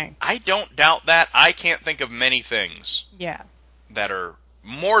TNA. I don't doubt that. I can't think of many things Yeah. that are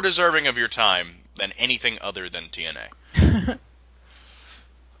more deserving of your time than anything other than TNA.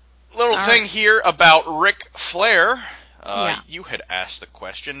 Little thing here about Ric Flair. You had asked the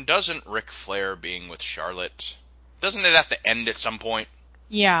question, doesn't Ric Flair being with Charlotte, doesn't it have to end at some point?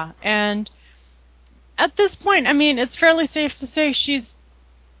 Yeah, and at this point, I mean, it's fairly safe to say she's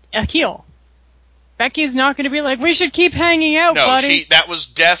a heel. Becky's not going to be like, we should keep hanging out, buddy. No, that was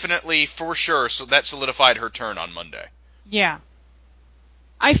definitely for sure, so that solidified her turn on Monday. Yeah.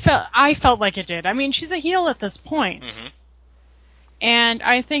 I felt like it did. I mean, she's a heel at this point. Mm-hmm. And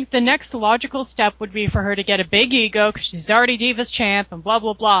I think the next logical step would be for her to get a big ego, because she's already Divas champ, and blah,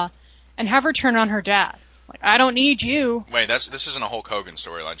 blah, blah, and have her turn on her dad. Like, I don't need you. Wait, this isn't a Hulk Hogan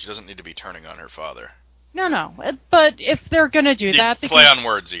storyline. She doesn't need to be turning on her father. No. But if they're going to do that... Play on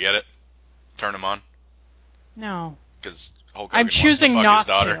words, you get it? Turn him on? No. Because Hulk Hogan I'm choosing wants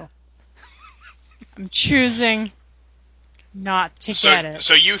to fuck not his daughter. to. I'm choosing not to get it.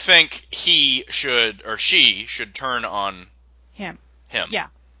 So you think he should, or she should turn on him? Yeah.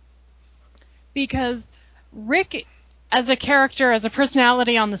 Because Rick, as a character, as a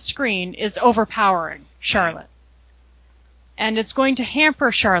personality on the screen, is overpowering Charlotte. And it's going to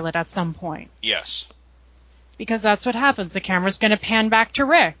hamper Charlotte at some point. Yes. Because that's what happens. The camera's going to pan back to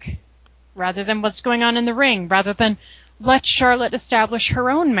Rick, rather than what's going on in the ring, rather than let Charlotte establish her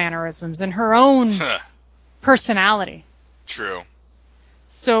own mannerisms and her own personality. True.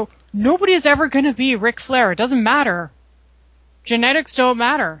 So nobody's ever going to be Ric Flair. It doesn't matter. Genetics don't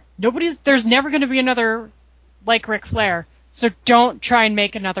matter. There's never going to be another like Ric Flair. So don't try and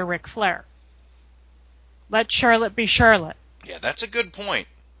make another Ric Flair. Let Charlotte be Charlotte. Yeah, that's a good point.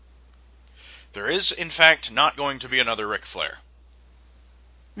 There is, in fact, not going to be another Ric Flair.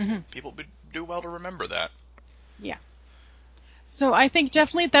 Mm-hmm. People do well to remember that. Yeah. So I think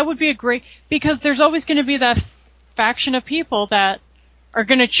definitely that would be a great... Because there's always going to be that faction of people that are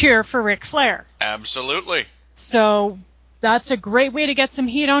going to cheer for Ric Flair. Absolutely. So that's a great way to get some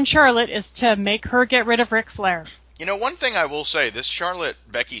heat on Charlotte, is to make her get rid of Ric Flair. One thing I will say, this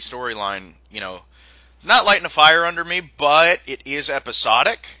Charlotte-Becky storyline, not lighting a fire under me, but it is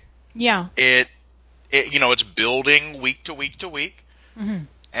episodic. Yeah. It's building week to week to week. Mm-hmm.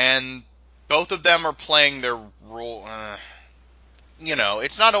 And both of them are playing their role.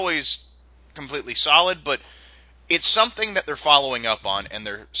 It's not always completely solid, but it's something that they're following up on, and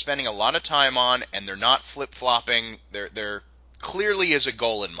they're spending a lot of time on, and they're not flip-flopping. There clearly is a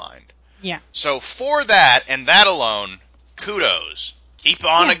goal in mind. Yeah. So for that, and that alone, kudos. Keep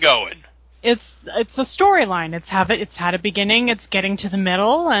on it going. It's a storyline. It's had a beginning, it's getting to the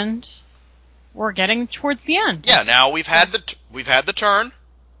middle, and we're getting towards the end. Yeah, now we've had the turn.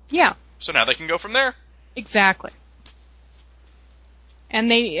 Yeah. So now they can go from there. Exactly. And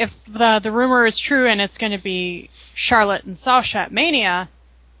if the rumor is true and it's going to be Charlotte and Sasha at Mania,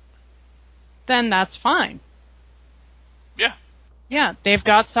 then that's fine. Yeah. Yeah, they've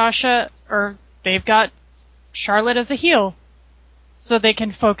got they've got Charlotte as a heel, so they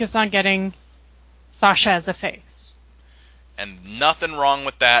can focus on getting Sasha as a face. And nothing wrong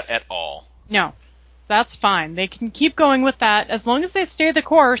with that at all. No, that's fine. They can keep going with that as long as they stay the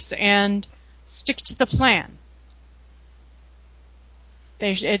course and stick to the plan.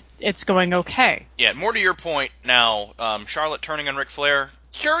 It's going okay. Yeah, more to your point now, Charlotte turning on Ric Flair,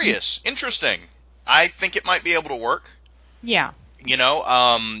 curious, interesting. I think it might be able to work. Yeah.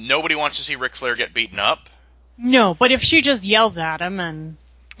 Nobody wants to see Ric Flair get beaten up. No, but if she just yells at him and...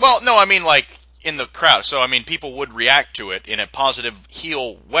 Well, no, I mean, like, in the crowd. So, I mean, people would react to it in a positive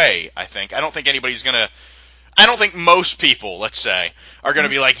heel way, I think. I don't think most people, let's say, are going to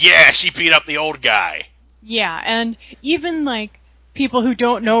be like, yeah, she beat up the old guy. Yeah, and even, like, people who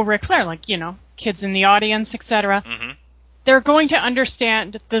don't know Ric Flair, like, kids in the audience, etc., they're going to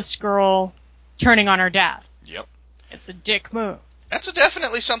understand this girl turning on her dad. Yep. It's a dick move. That's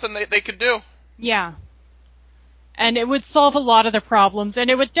definitely something they could do. Yeah. And it would solve a lot of the problems, and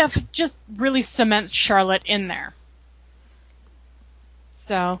it would just really cement Charlotte in there.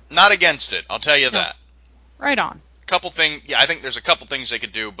 So. Not against it, I'll tell you that. Right on. I think there's a couple things they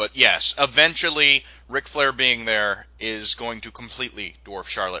could do, but yes, eventually Ric Flair being there is going to completely dwarf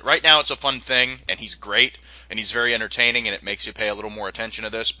Charlotte. Right now it's a fun thing, and he's great, and he's very entertaining, and it makes you pay a little more attention to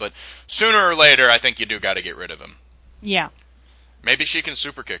this, but sooner or later I think you do got to get rid of him. Yeah. Maybe she can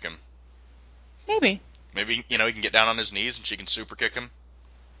super kick him. Maybe. Maybe, he can get down on his knees and she can super kick him.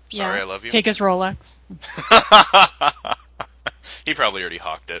 Sorry, Yeah. I love you. Take his Rolex. He probably already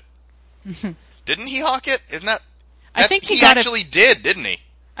hawked it. Didn't he hawk it? Isn't that... I think he actually did, didn't he?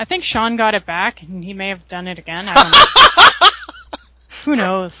 I think Sean got it back, and he may have done it again. I don't know. Who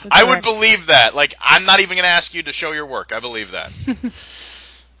knows? I would believe that. Like, I'm not even going to ask you to show your work. I believe that.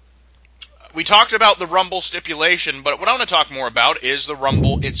 We talked about the Rumble stipulation, but what I want to talk more about is the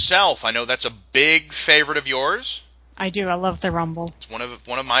Rumble itself. I know that's a big favorite of yours. I do. I love the Rumble. It's one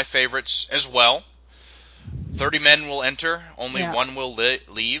of my favorites as well. 30 men will enter. Only one will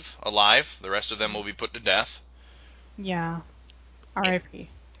leave alive. The rest of them will be put to death. Yeah. R.I.P.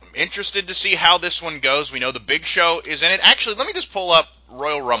 I'm interested to see how this one goes. We know the Big Show is in it. Actually, let me just pull up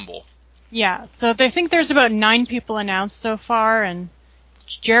Royal Rumble. Yeah, so they think there's about 9 people announced so far, and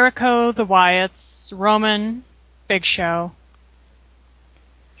Jericho, the Wyatts, Roman, Big Show.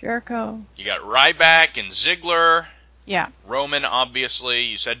 Jericho. You got Ryback and Ziggler. Yeah. Roman, obviously.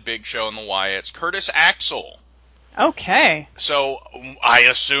 You said Big Show and the Wyatts. Curtis Axel. Okay. So I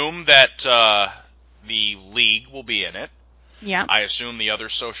assume that the League will be in it. Yeah. I assume the other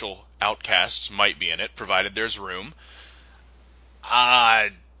social outcasts might be in it, provided there's room.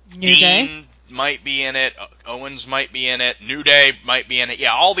 New Day Dean might be in it. Owens might be in it. New Day might be in it.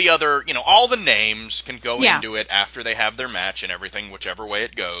 Yeah, all the other, all the names can go into it after they have their match and everything, whichever way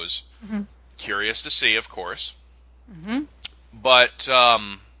it goes. Mm-hmm. Curious to see, of course. Mm-hmm. But,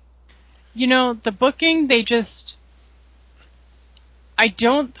 the booking,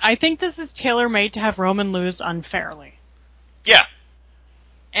 I think this is tailor-made to have Roman lose unfairly. Yeah.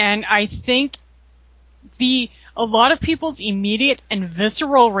 And I think a lot of people's immediate and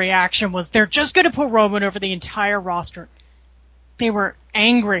visceral reaction was they're just going to put Roman over the entire roster. They were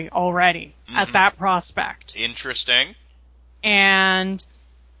angry already at that prospect. Interesting. And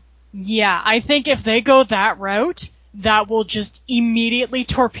yeah, I think if they go that route, that will just immediately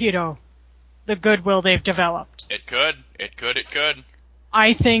torpedo the goodwill they've developed. It could.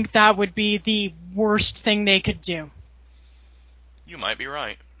 I think that would be the worst thing they could do. You might be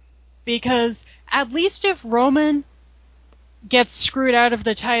right. Because at least if Roman gets screwed out of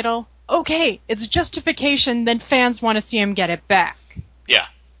the title, okay, it's justification, then fans want to see him get it back. Yeah.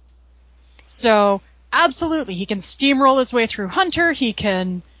 So, absolutely, he can steamroll his way through Hunter, he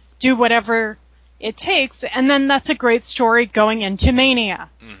can do whatever it takes, and then that's a great story going into Mania.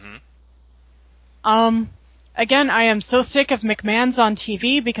 Mm-hmm. Again, I am so sick of McMahon's on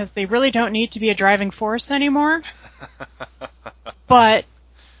TV because they really don't need to be a driving force anymore. But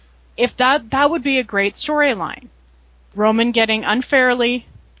if that would be a great storyline. Roman getting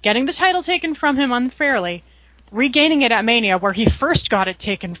the title taken from him unfairly, regaining it at Mania where he first got it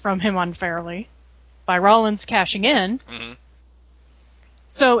taken from him unfairly by Rollins cashing in. Mm-hmm.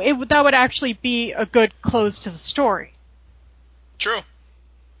 So that would actually be a good close to the story. True.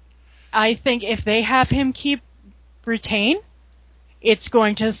 I think if they have him retain, it's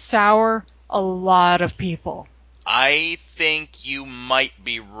going to sour a lot of people. I think you might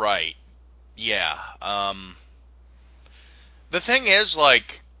be right. Yeah. The thing is, I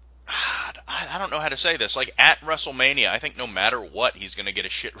don't know how to say this. Like, at WrestleMania, I think no matter what, he's going to get a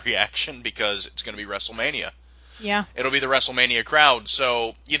shit reaction because it's going to be WrestleMania. Yeah. It'll be the WrestleMania crowd.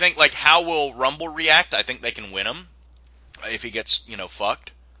 So, you think, how will Rumble react? I think they can win him if he gets,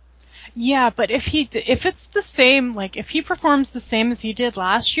 fucked. Yeah, but if it's the same, if he performs the same as he did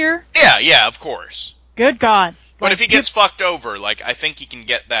last year... Yeah, of course. Good God. But if he gets fucked over, I think he can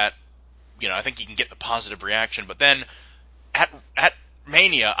get that, I think he can get the positive reaction. But then, at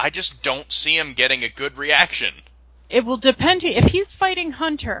Mania, I just don't see him getting a good reaction. It will depend. If he's fighting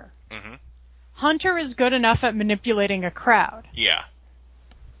Hunter, Mm-hmm. Hunter is good enough at manipulating a crowd. Yeah.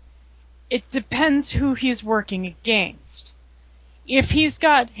 It depends who he's working against. If he's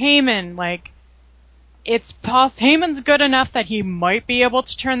got Heyman, Heyman's good enough that he might be able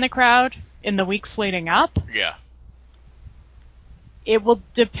to turn the crowd in the weeks leading up. Yeah. It will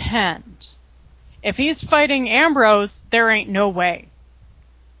depend. If he's fighting Ambrose, there ain't no way.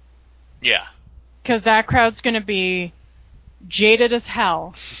 Yeah. Because that crowd's going to be jaded as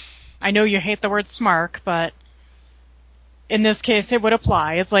hell. I know you hate the word smark, but in this case it would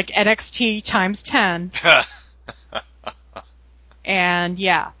apply. It's like NXT times 10. And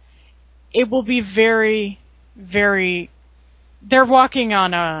yeah, it will be very, very... They're walking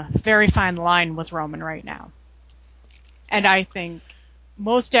on a very fine line with Roman right now. And I think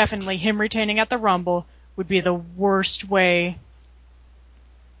most definitely him retaining at the Rumble would be the worst way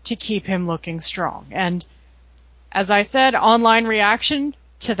to keep him looking strong. And as I said, online reaction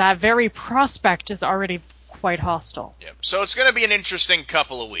to that very prospect is already quite hostile. Yep. So it's going to be an interesting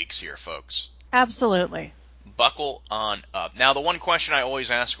couple of weeks here, folks. Absolutely. Buckle on up. Now, the one question I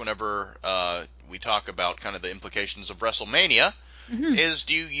always ask whenever we talk about kind of the implications of WrestleMania is,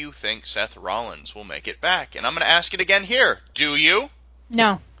 do you think Seth Rollins will make it back? And I'm going to ask it again here. Do you?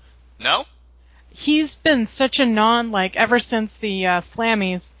 No. No? He's been such a ever since the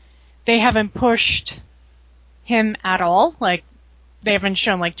Slammies, they haven't pushed him at all. Like, they haven't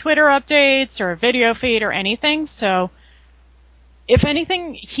shown, like, Twitter updates or a video feed or anything. So, if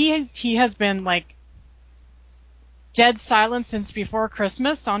anything, he has been, like, dead silent since before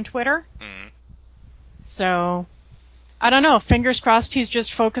Christmas on Twitter. Mm-hmm. So, I don't know. Fingers crossed he's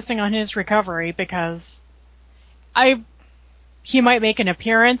just focusing on his recovery, because he might make an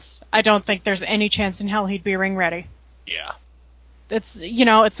appearance. I don't think there's any chance in hell he'd be ring ready. Yeah. It's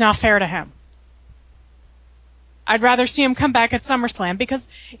not fair to him. I'd rather see him come back at SummerSlam, because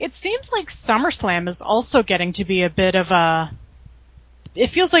it seems like SummerSlam is also getting to be it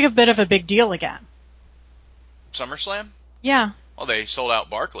feels like a bit of a big deal again. SummerSlam? Yeah. Well, they sold out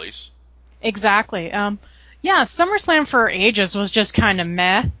Barclays. Exactly. Yeah, SummerSlam for ages was just kind of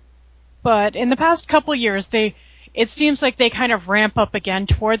meh, but in the past couple years, it seems like they kind of ramp up again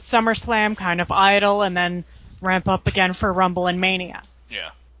towards SummerSlam, kind of idle, and then ramp up again for Rumble and Mania.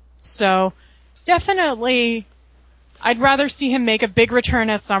 Yeah. So, definitely, I'd rather see him make a big return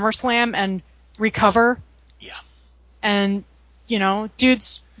at SummerSlam and recover. Yeah. And,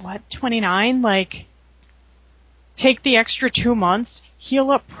 dude's, 29? Like, take the extra 2 months,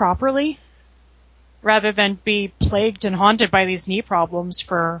 heal up properly, rather than be plagued and haunted by these knee problems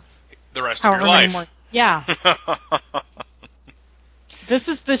for the rest of your life. More. Yeah. This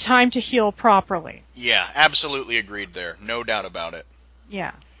is the time to heal properly. Yeah, absolutely agreed there. No doubt about it.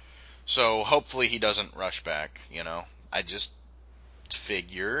 Yeah. So hopefully he doesn't rush back, I just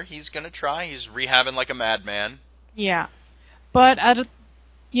figure he's going to try. He's rehabbing like a madman. Yeah. But,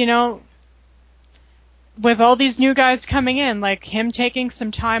 with all these new guys coming in, like him taking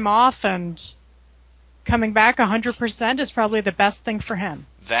some time off and coming back 100% is probably the best thing for him.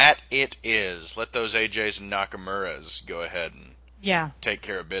 That it is. Let those AJs and Nakamuras go ahead and take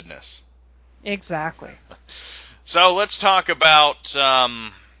care of business. Exactly. So let's talk about,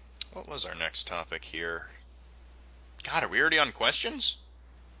 what was our next topic here? God, are we already on questions?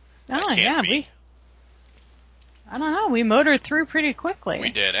 That can't be. I don't know, we motored through pretty quickly.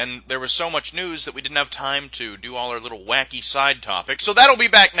 We did, and there was so much news that we didn't have time to do all our little wacky side topics, so that'll be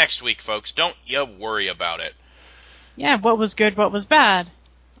back next week, folks. Don't you worry about it. Yeah, what was good, what was bad.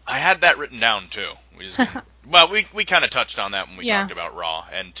 I had that written down, too. We kind of touched on that when we talked about Raw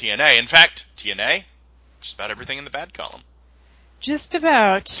and TNA. In fact, TNA, just about everything in the bad column. Just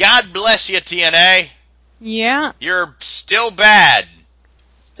about. God bless you, TNA. Yeah. You're still bad.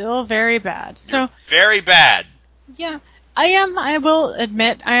 Still very bad. You're very bad. Yeah. I will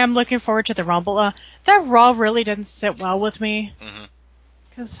admit, I am looking forward to the Rumble. That Raw really didn't sit well with me.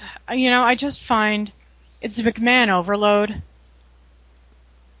 Because, I just find it's McMahon overload.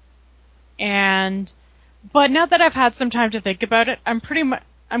 But now that I've had some time to think about it,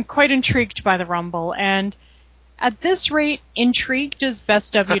 I'm quite intrigued by the Rumble, and at this rate, intrigued is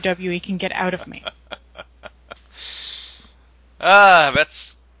best WWE can get out of me.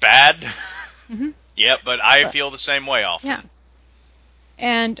 That's bad. Yeah, but I feel the same way often. Yeah.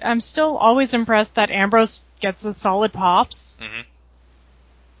 And I'm still always impressed that Ambrose gets the solid pops.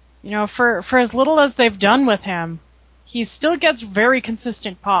 For as little as they've done with him, he still gets very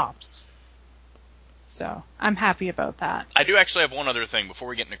consistent pops. So, I'm happy about that. I do actually have one other thing before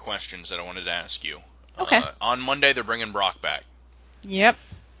we get into questions that I wanted to ask you. Okay. On Monday, they're bringing Brock back. Yep.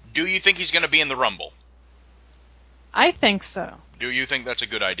 Do you think he's going to be in the Rumble? I think so. Do you think that's a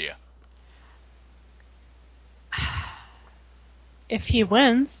good idea? If he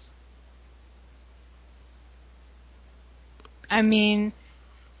wins. I mean,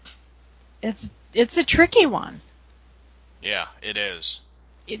 it's a tricky one. Yeah, it is.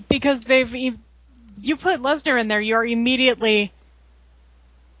 Because you put Lesnar in there, you're immediately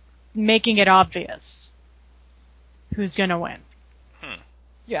making it obvious who's going to win.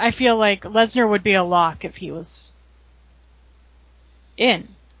 I feel like Lesnar would be a lock if he was in.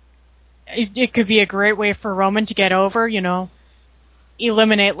 It could be a great way for Roman to get over,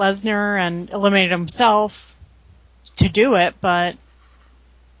 eliminate Lesnar and eliminate himself to do it, but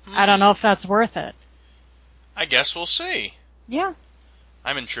I don't know if that's worth it. I guess we'll see. Yeah.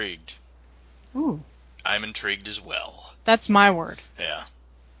 I'm intrigued. Ooh. I'm intrigued as well. That's my word. Yeah.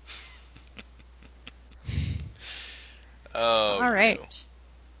 Oh. All right.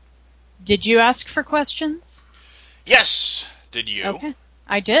 Did you ask for questions? Yes. Did you? Okay.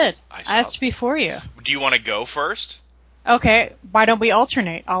 I did. I I saw asked before you. Do you want to go first? Okay, why don't we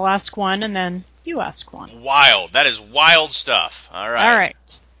alternate? I'll ask one and then you ask one. Wild. That is wild stuff. All right. All right.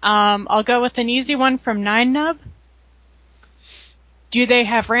 I'll go with an easy one from Nine Nub. Do they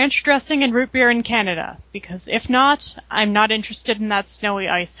have ranch dressing and root beer in Canada? Because if not, I'm not interested in that snowy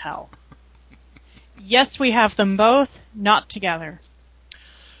ice hell. Yes, we have them both, not together.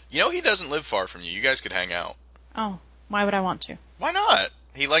 You know, he doesn't live far from you. You guys could hang out. Oh, why would I want to? Why not?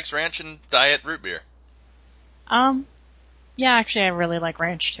 He likes ranch and diet root beer. Yeah, actually, I really like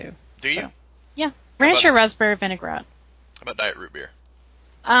ranch too. Do you? So, yeah, ranch or raspberry vinaigrette. How about diet root beer?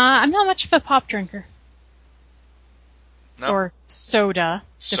 I'm not much of a pop drinker. No? Or soda,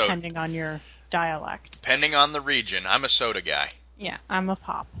 Soda. depending on your dialect. Depending on the region. I'm a soda guy. Yeah, I'm a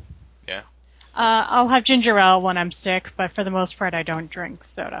pop. Yeah? I'll have ginger ale when I'm sick, but for the most part, I don't drink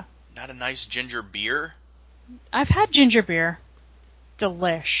soda. Not a nice ginger beer? I've had ginger beer.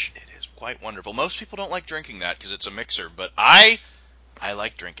 Delish. It is quite wonderful. Most people don't like drinking that because it's a mixer, but I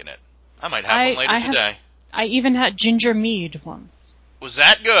like drinking it. I might have one later today. I even had ginger mead once. Was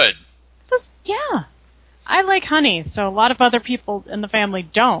that good? Yeah. I like honey, so a lot of other people in the family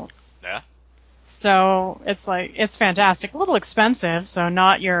don't. Yeah? So it's fantastic. A little expensive, so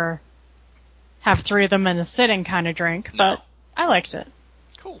not your have 3 of them in a sitting kind of drink, but No. I liked it.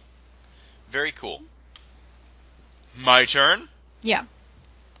 Cool. Very cool. My turn? Yeah.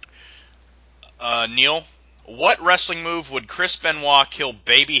 Neil, what wrestling move would Chris Benoit kill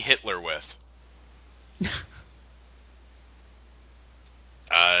baby Hitler with?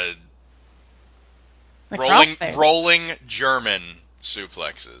 The crossface. Rolling German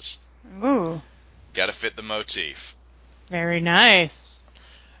suplexes. Ooh, Gotta fit the motif. very nice.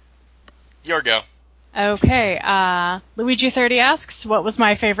 Your go. Okay, Luigi30 asks, what was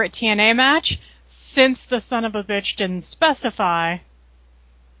my favorite TNA match? Since the son of a bitch didn't specify,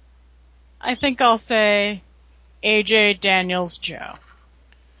 I think I'll say AJ Daniels Joe.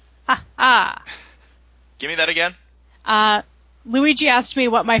 Ha ha! Give me that again. Luigi asked me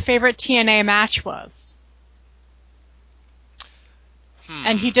what my favorite TNA match was.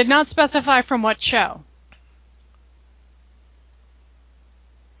 And he did not specify from what show.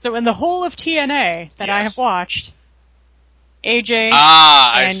 So in the whole of TNA that I have watched, AJ,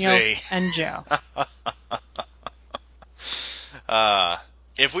 Daniels, and Joe.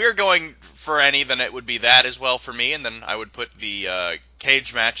 If we were going for any, then it would be that as well for me, and then I would put the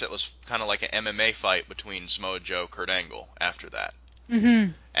cage match that was kind of like an MMA fight between Samoa Joe, Kurt Angle after that.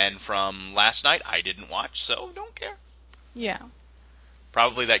 Mm-hmm. And from last night, I didn't watch, so don't care. Yeah.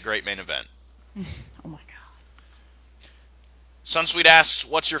 Probably that great main event. Oh my god. Sunsweet asks,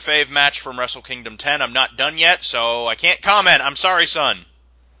 what's your fave match from Wrestle Kingdom 10? I'm not done yet, so I can't comment. I'm sorry, son.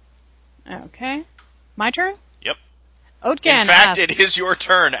 Okay. My turn? Yep. Oatgan In fact, asks, it is your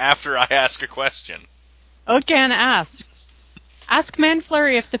turn after I ask a question. Oatgan asks, ask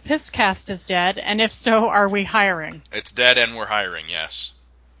Manflurry if the piss cast is dead, and if so, are we hiring? It's dead and we're hiring, yes.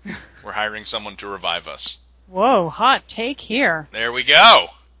 We're hiring someone to revive us. Whoa, hot take here. There we go.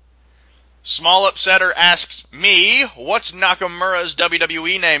 Small Upsetter asks me, what's Nakamura's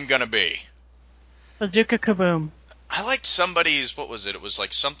WWE name gonna be? Bazooka Kaboom. I liked somebody's, what was it? It was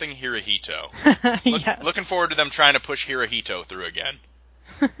like something Hirohito. Yes. Looking forward to them trying to push Hirohito through again.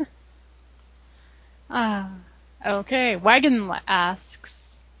 Okay, Wagon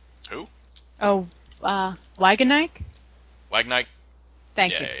asks. Who? Oh, Wagonike? Wagnike?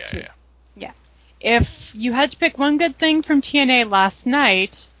 Thank you. Yeah. Yeah. If you had to pick one good thing from TNA last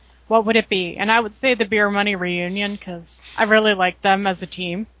night, what would it be? And I would say the Beer Money reunion, because I really like them as a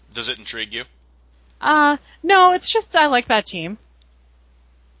team. Does it intrigue you? No, it's just I like that team.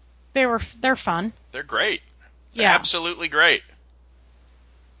 They're fun. They're great. They're Yeah. absolutely great.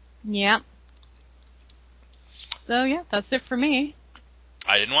 Yeah. So yeah, that's it for me.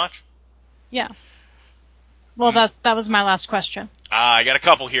 I didn't watch. Yeah. Well, that was my last question. I got a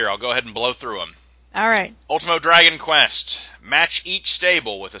couple here. I'll go ahead and blow through them. All right. Ultimo Dragon Quest. Match each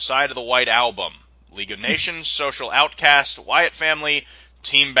stable with a side of the White Album. League of Nations, Social Outcast, Wyatt Family,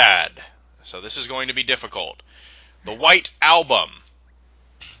 Team Bad. So this is going to be difficult. The White Album.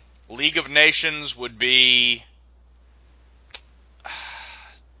 League of Nations would be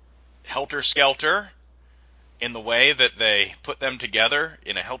Helter Skelter in the way that they put them together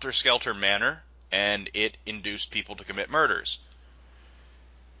in a Helter Skelter manner, and it induced people to commit murders.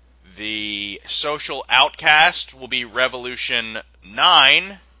 The Social Outcast will be Revolution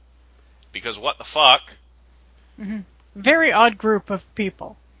 9, because what the fuck? Mm-hmm. Very odd group of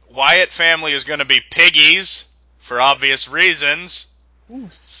people. Wyatt Family is going to be piggies, for obvious reasons. Ooh,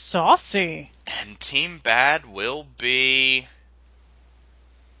 saucy. And Team Bad will be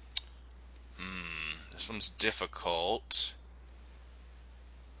This one's difficult.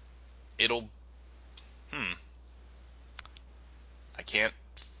 It'll... I can't...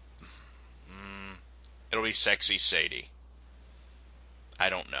 It'll be Sexy Sadie. I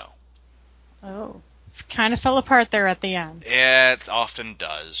don't know. Oh. Kind of fell apart there at the end. It often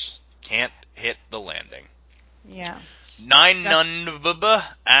does. Can't hit the landing. Yeah. Nine Nunbaba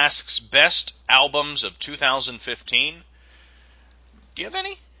asks best albums of 2015. Do you have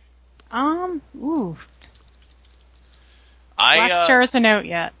any? Ooh. Black Star isn't out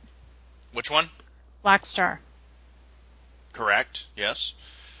yet. Which one? Black Star. Correct, yes.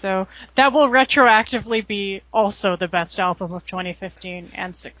 So that will retroactively be also the best album of 2015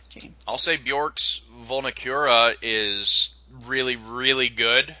 and 16. I'll say Bjork's Volnicura is really, really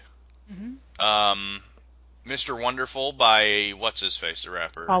good. Mm-hmm. Mr. Wonderful by, what's-his-face, the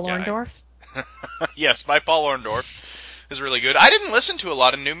rapper Paul guy? Orndorff? Yes, by Paul Orndorff is really good. I didn't listen to a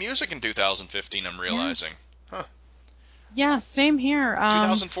lot of new music in 2015, I'm realizing. Huh. Yeah, same here.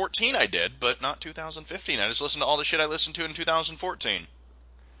 2014 I did, but not 2015. I just listened to all the shit I listened to in 2014.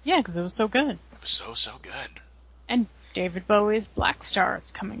 Yeah, because it was so good. It was so good. And David Bowie's Black Star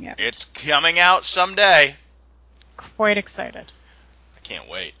is coming out. It's coming out someday. Quite excited. I can't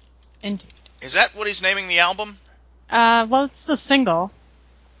wait. Indeed. Is that what he's naming the album? Well, it's the single.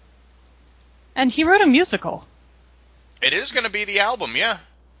 And he wrote a musical. It is going to be the album, yeah.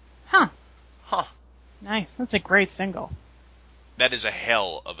 Huh. Huh. Nice. That's a great single. That is a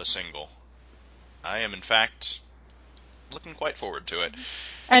hell of a single. I am, in fact, looking quite forward to it.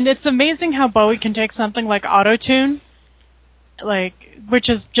 And it's amazing how Bowie can take something like Auto-Tune, which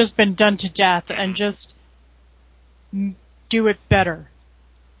has just been done to death, and just do it better.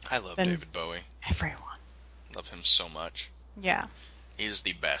 I love David Bowie. Everyone. Love him so much. Yeah. He is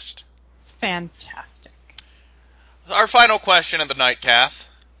the best. It's fantastic. Our final question of the night, Kath.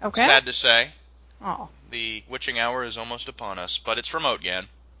 Okay. Sad to say. Oh. The witching hour is almost upon us, but it's from Oatgan.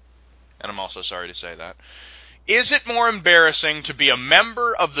 And I'm also sorry to say that. Is it more embarrassing to be a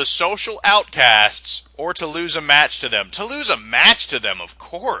member of the social outcasts or to lose a match to them? To lose a match to them, of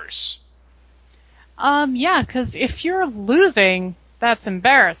course. Yeah, because if you're losing, that's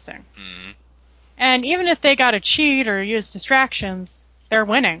embarrassing. Mm-hmm. And even if they got to cheat or use distractions, they're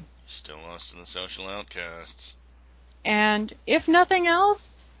winning. Still lost to the social outcasts. And if nothing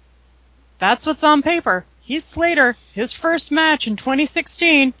else, that's what's on paper. Heath Slater, his first match in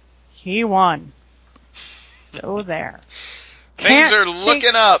 2016, he won. So there. Things are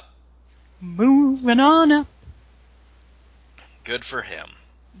looking up. Moving on up. Good for him.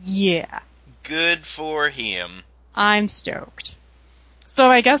 Yeah. Good for him. I'm stoked. So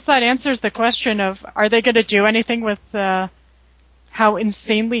I guess that answers the question of, are they going to do anything with how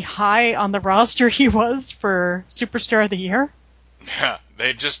insanely high on the roster he was for Superstar of the Year? Yeah,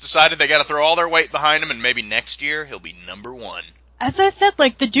 they just decided they got to throw all their weight behind him, and maybe next year he'll be number one. As I said,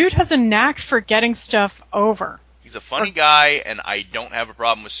 the dude has a knack for getting stuff over. He's a funny guy, and I don't have a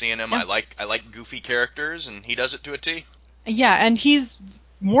problem with seeing him. Yeah. I like goofy characters, and he does it to a T. Yeah, and he's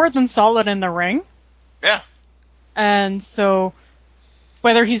more than solid in the ring. Yeah. And so,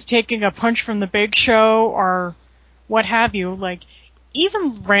 whether he's taking a punch from the Big Show or what have you,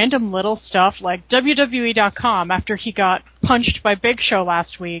 even random little stuff like WWE.com, after he got punched by Big Show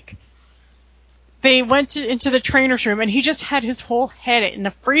last week, they went into the trainer's room and he just had his whole head in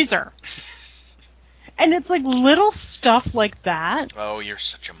the freezer. And it's little stuff like that. Oh, you're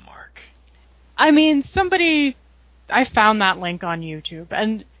such a mark. I mean, I found that link on YouTube,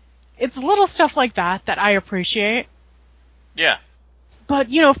 and it's little stuff like that I appreciate. Yeah. But,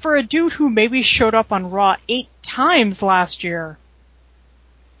 for a dude who maybe showed up on Raw 8 times last year,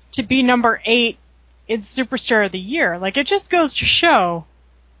 to be number 8 in Superstar of the Year, it just goes to show,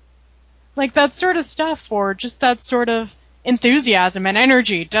 that sort of stuff, or just that sort of enthusiasm and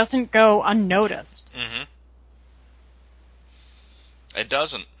energy doesn't go unnoticed. Mm-hmm. It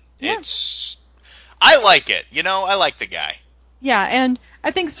doesn't. Yeah. I like it. I like the guy. Yeah, and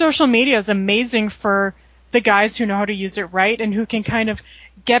I think social media is amazing for the guys who know how to use it right and who can kind of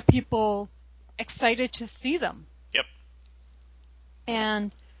get people excited to see them. Yep.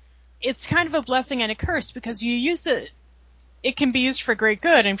 And it's kind of a blessing and a curse because you use it. It can be used for great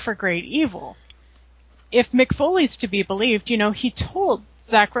good and for great evil. If Mick Foley's to be believed, he told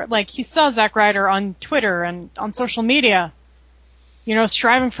he saw Zack Ryder on Twitter and on social media,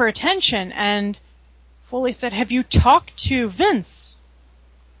 striving for attention, and Foley said, "Have you talked to Vince?"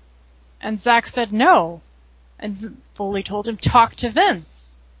 And Zack said no. And Foley told him, "Talk to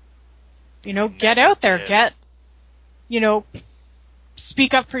Vince. Get out there,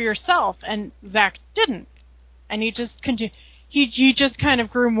 speak up for yourself." And Zack didn't. And he just continued. He just kind of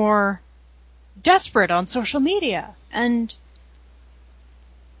grew more desperate on social media. And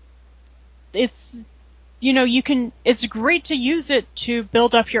it's, it's great to use it to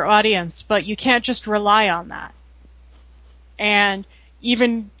build up your audience, but you can't just rely on that. And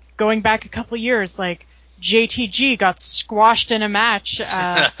even going back a couple years, like JTG got squashed in a match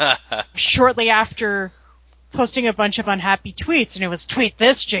shortly after posting a bunch of unhappy tweets, and it was tweet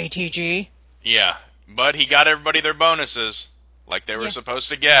this, JTG. Yeah, but he got everybody their bonuses, like they were supposed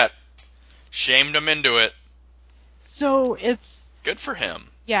to get. Shamed them into it. So it's... Good for him.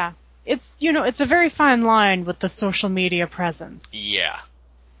 Yeah. It's, it's a very fine line with the social media presence. Yeah.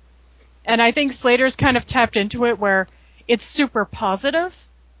 And I think Slater's kind of tapped into it where it's super positive.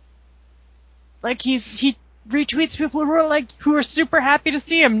 Like he retweets people who are super happy to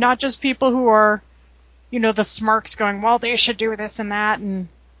see him, not just people who are, the smarks going, well, they should do this and that, and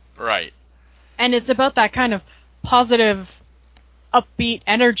right. And it's about that kind of positive, upbeat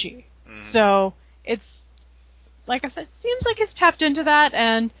energy. Mm-hmm. So it's, like I said, seems like he's tapped into that,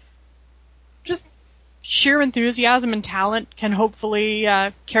 and just sheer enthusiasm and talent can hopefully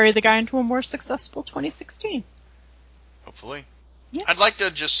carry the guy into a more successful 2016. Hopefully. Yeah. I'd like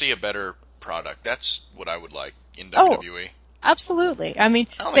to just see a better product. That's what I would like in WWE. Absolutely. I mean,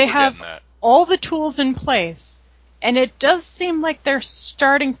 I don't they think we're have getting that. all the tools in place, and it does seem like they're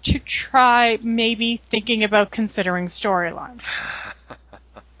starting to try maybe thinking about considering storylines.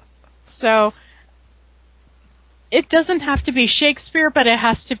 So, it doesn't have to be Shakespeare, but it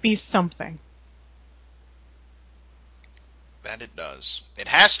has to be something. That it does. It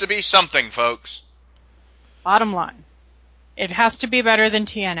has to be something, folks. Bottom line. It has to be better than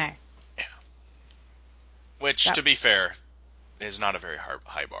TNA. Yeah. Which, to be fair, is not a very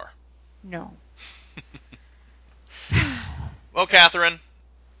high bar. No. Well, Catherine.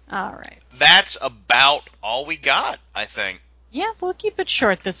 All right. That's about all we got, I think. Yeah, we'll keep it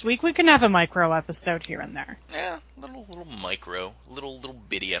short this week. We can have a micro episode here and there. Yeah, little micro, little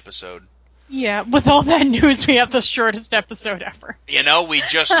bitty episode. Yeah, with all that news, we have the shortest episode ever.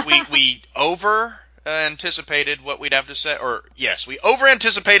 We over anticipated what we'd have to say, we over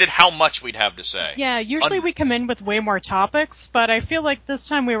anticipated how much we'd have to say. Yeah, usually we come in with way more topics, but I feel like this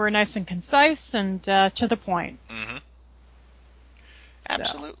time we were nice and concise and to the point. Mm-hmm. So.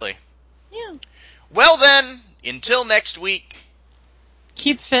 Absolutely. Yeah. Well then, until next week.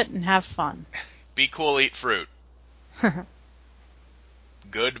 Keep fit and have fun. Be cool, eat fruit.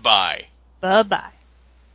 Goodbye. Bye-bye.